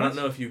sad. Among I don't Us?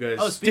 know if you guys.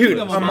 Oh, speaking Dude,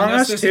 of Among Among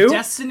Us Us, there's 2? a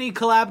Destiny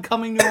collab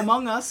coming to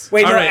Among Us.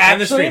 Wait, All no, right, end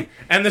the actually. stream.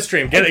 End the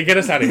stream. Get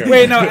us out of here.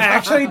 Wait, no,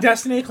 actually,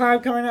 Destiny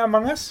Cloud coming to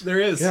Among Us? There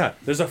is. Yeah,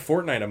 there's a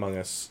Fortnite Among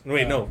Us.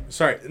 Wait, no,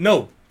 sorry,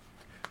 no.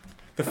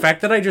 The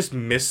fact that I just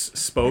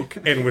misspoke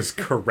and was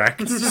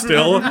correct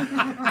still,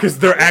 because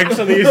there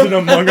actually is an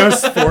Among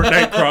Us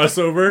Fortnite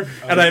crossover,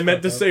 and I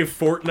meant to say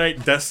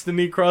Fortnite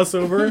Destiny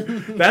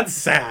crossover. That's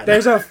sad.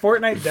 There's a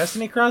Fortnite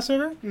Destiny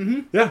crossover?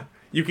 Yeah,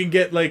 you can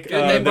get like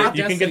they brought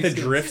you can get the Destiny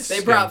skins. drift. They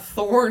skin. brought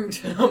Thorn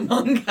to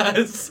Among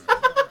Us.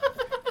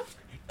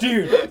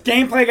 Dude,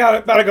 gameplay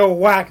about to go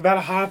whack. About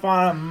to hop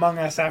on Among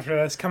Us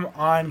after this. Come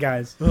on,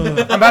 guys. I'm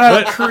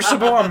about to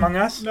Crucible Among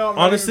Us. No, I'm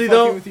Honestly, not even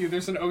though- fucking with you.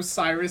 There's an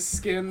Osiris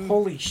skin.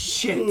 Holy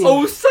shit.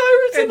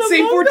 Osiris and and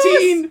Same Among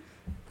 14. Us.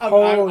 I'm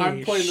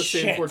Holy playing the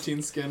Same shit.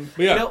 14 skin.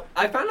 But yeah, You know,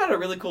 I found out a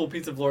really cool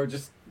piece of lore,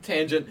 just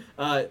tangent,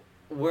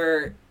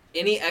 where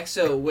any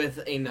EXO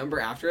with a number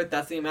after it,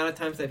 that's the amount of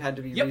times they've had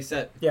to be Yep.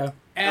 reset. Yeah.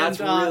 And, That's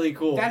really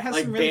cool. That has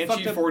like some really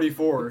Banshee fucked up,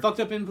 44. fucked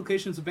up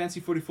implications of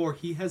Banshee 44.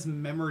 He has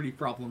memory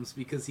problems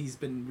because he's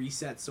been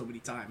reset so many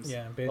times.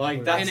 Yeah,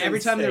 Like, that's And every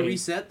time they're insane.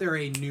 reset, they're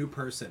a new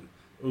person.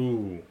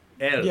 ooh,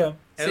 El. Yeah.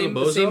 El Same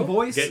Bozo?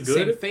 voice, Get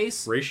good same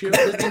face, ratio.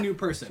 completely new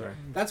person. Sorry.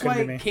 That's Couldn't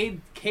why be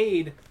me.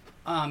 Cade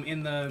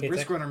in the Cade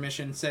Risk Tech? Runner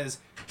mission says,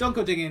 "Don't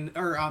go digging."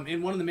 Or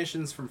in one of the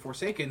missions from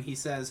Forsaken, he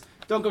says,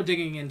 "Don't go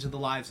digging into the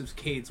lives of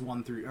Cade's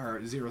 1 through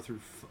or 0 through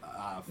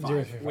 5."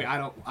 0 through 5. Wait,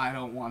 I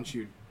don't want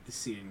you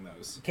seeing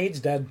those.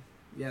 Cade's dead.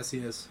 Yes, he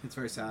is. It's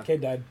very sad.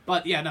 Cade died.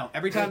 But yeah, no.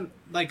 Every time,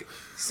 like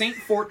Saint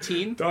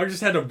 14. Dog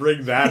just had to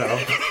bring that up.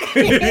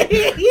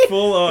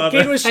 Full on.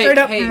 Cade was straight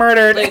up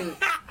murdered. Layton,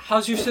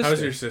 how's your sister?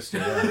 How's your sister?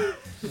 That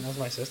was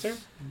my sister?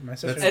 My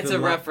sister? It's the a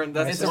la- reference.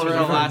 That's my one of the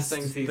sister's last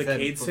reference. things he The said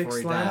Cade before Six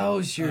he line? died.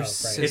 How's your Oh, right.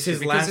 sister? It's his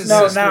Because last his no,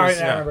 sister's, now I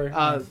yeah.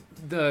 remember.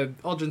 The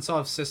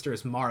Olginsov's sister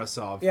is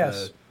Marasov.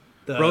 Yes.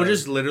 Bro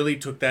just literally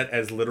took that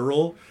as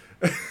literal.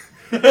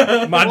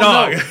 My Well,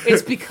 dog. no,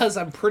 it's because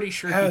I'm pretty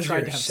sure How's he tried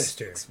your to have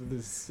sister? sex with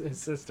his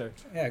sister.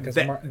 Yeah, because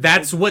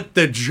That's what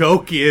the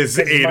joke is,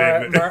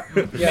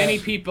 Aiden. Many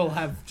people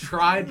have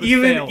tried, but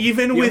Even- failed.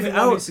 even the only one who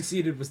without-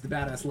 succeeded was the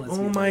badass lesbian.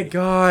 Oh my lady.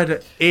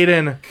 god,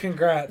 Aiden.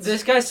 Congrats.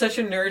 This guy's such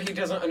a nerd, he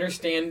doesn't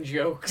understand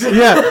jokes.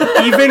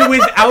 Yeah, even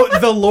without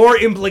the lore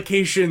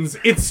implications,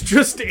 it's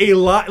just a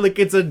lot. Like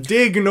it's a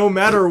dig, no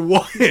matter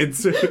what.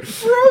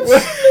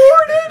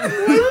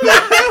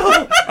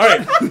 All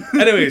right.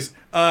 Anyways,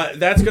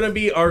 that's gonna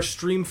be our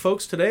stream,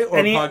 folks, today, or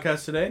Any-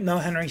 podcast today. No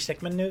Henry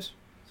Stickmin news?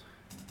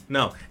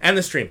 No, end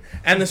the stream.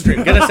 End the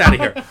stream. Get us out of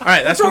here. All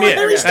right, that's gonna be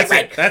Henry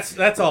it. That's it.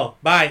 That's all.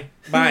 Bye.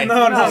 Bye.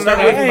 No. Start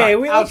with Hey, bye.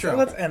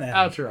 let's end it.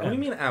 What do you Outro.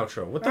 mean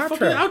outro? What the Outro.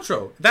 fuck is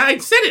outro? That I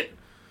said it.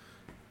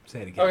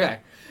 Say it again. Okay.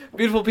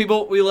 Beautiful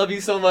people, we love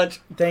you so much.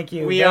 Thank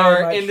you. We very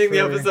are much ending the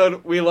for-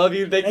 episode. We love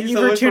you. Thank Thank you you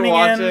so for much for tuning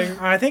watching. in.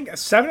 I think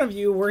 7 of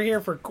you were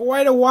here for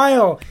quite a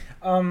while.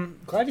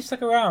 Glad you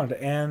stuck around,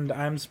 and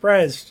I'm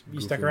surprised you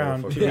stuck Goofy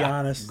aron. To motherfucker. be Yeah.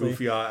 honest,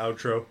 Goofy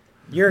outro.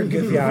 you're a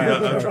goofy eye. Yeah,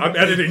 outro. I'm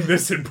editing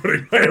this and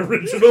putting my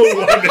original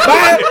one. Bye.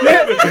 Bye.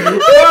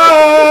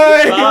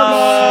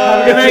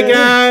 Have a good night,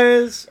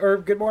 guys, or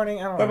good morning.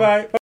 I don't know.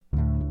 Bye. Bye.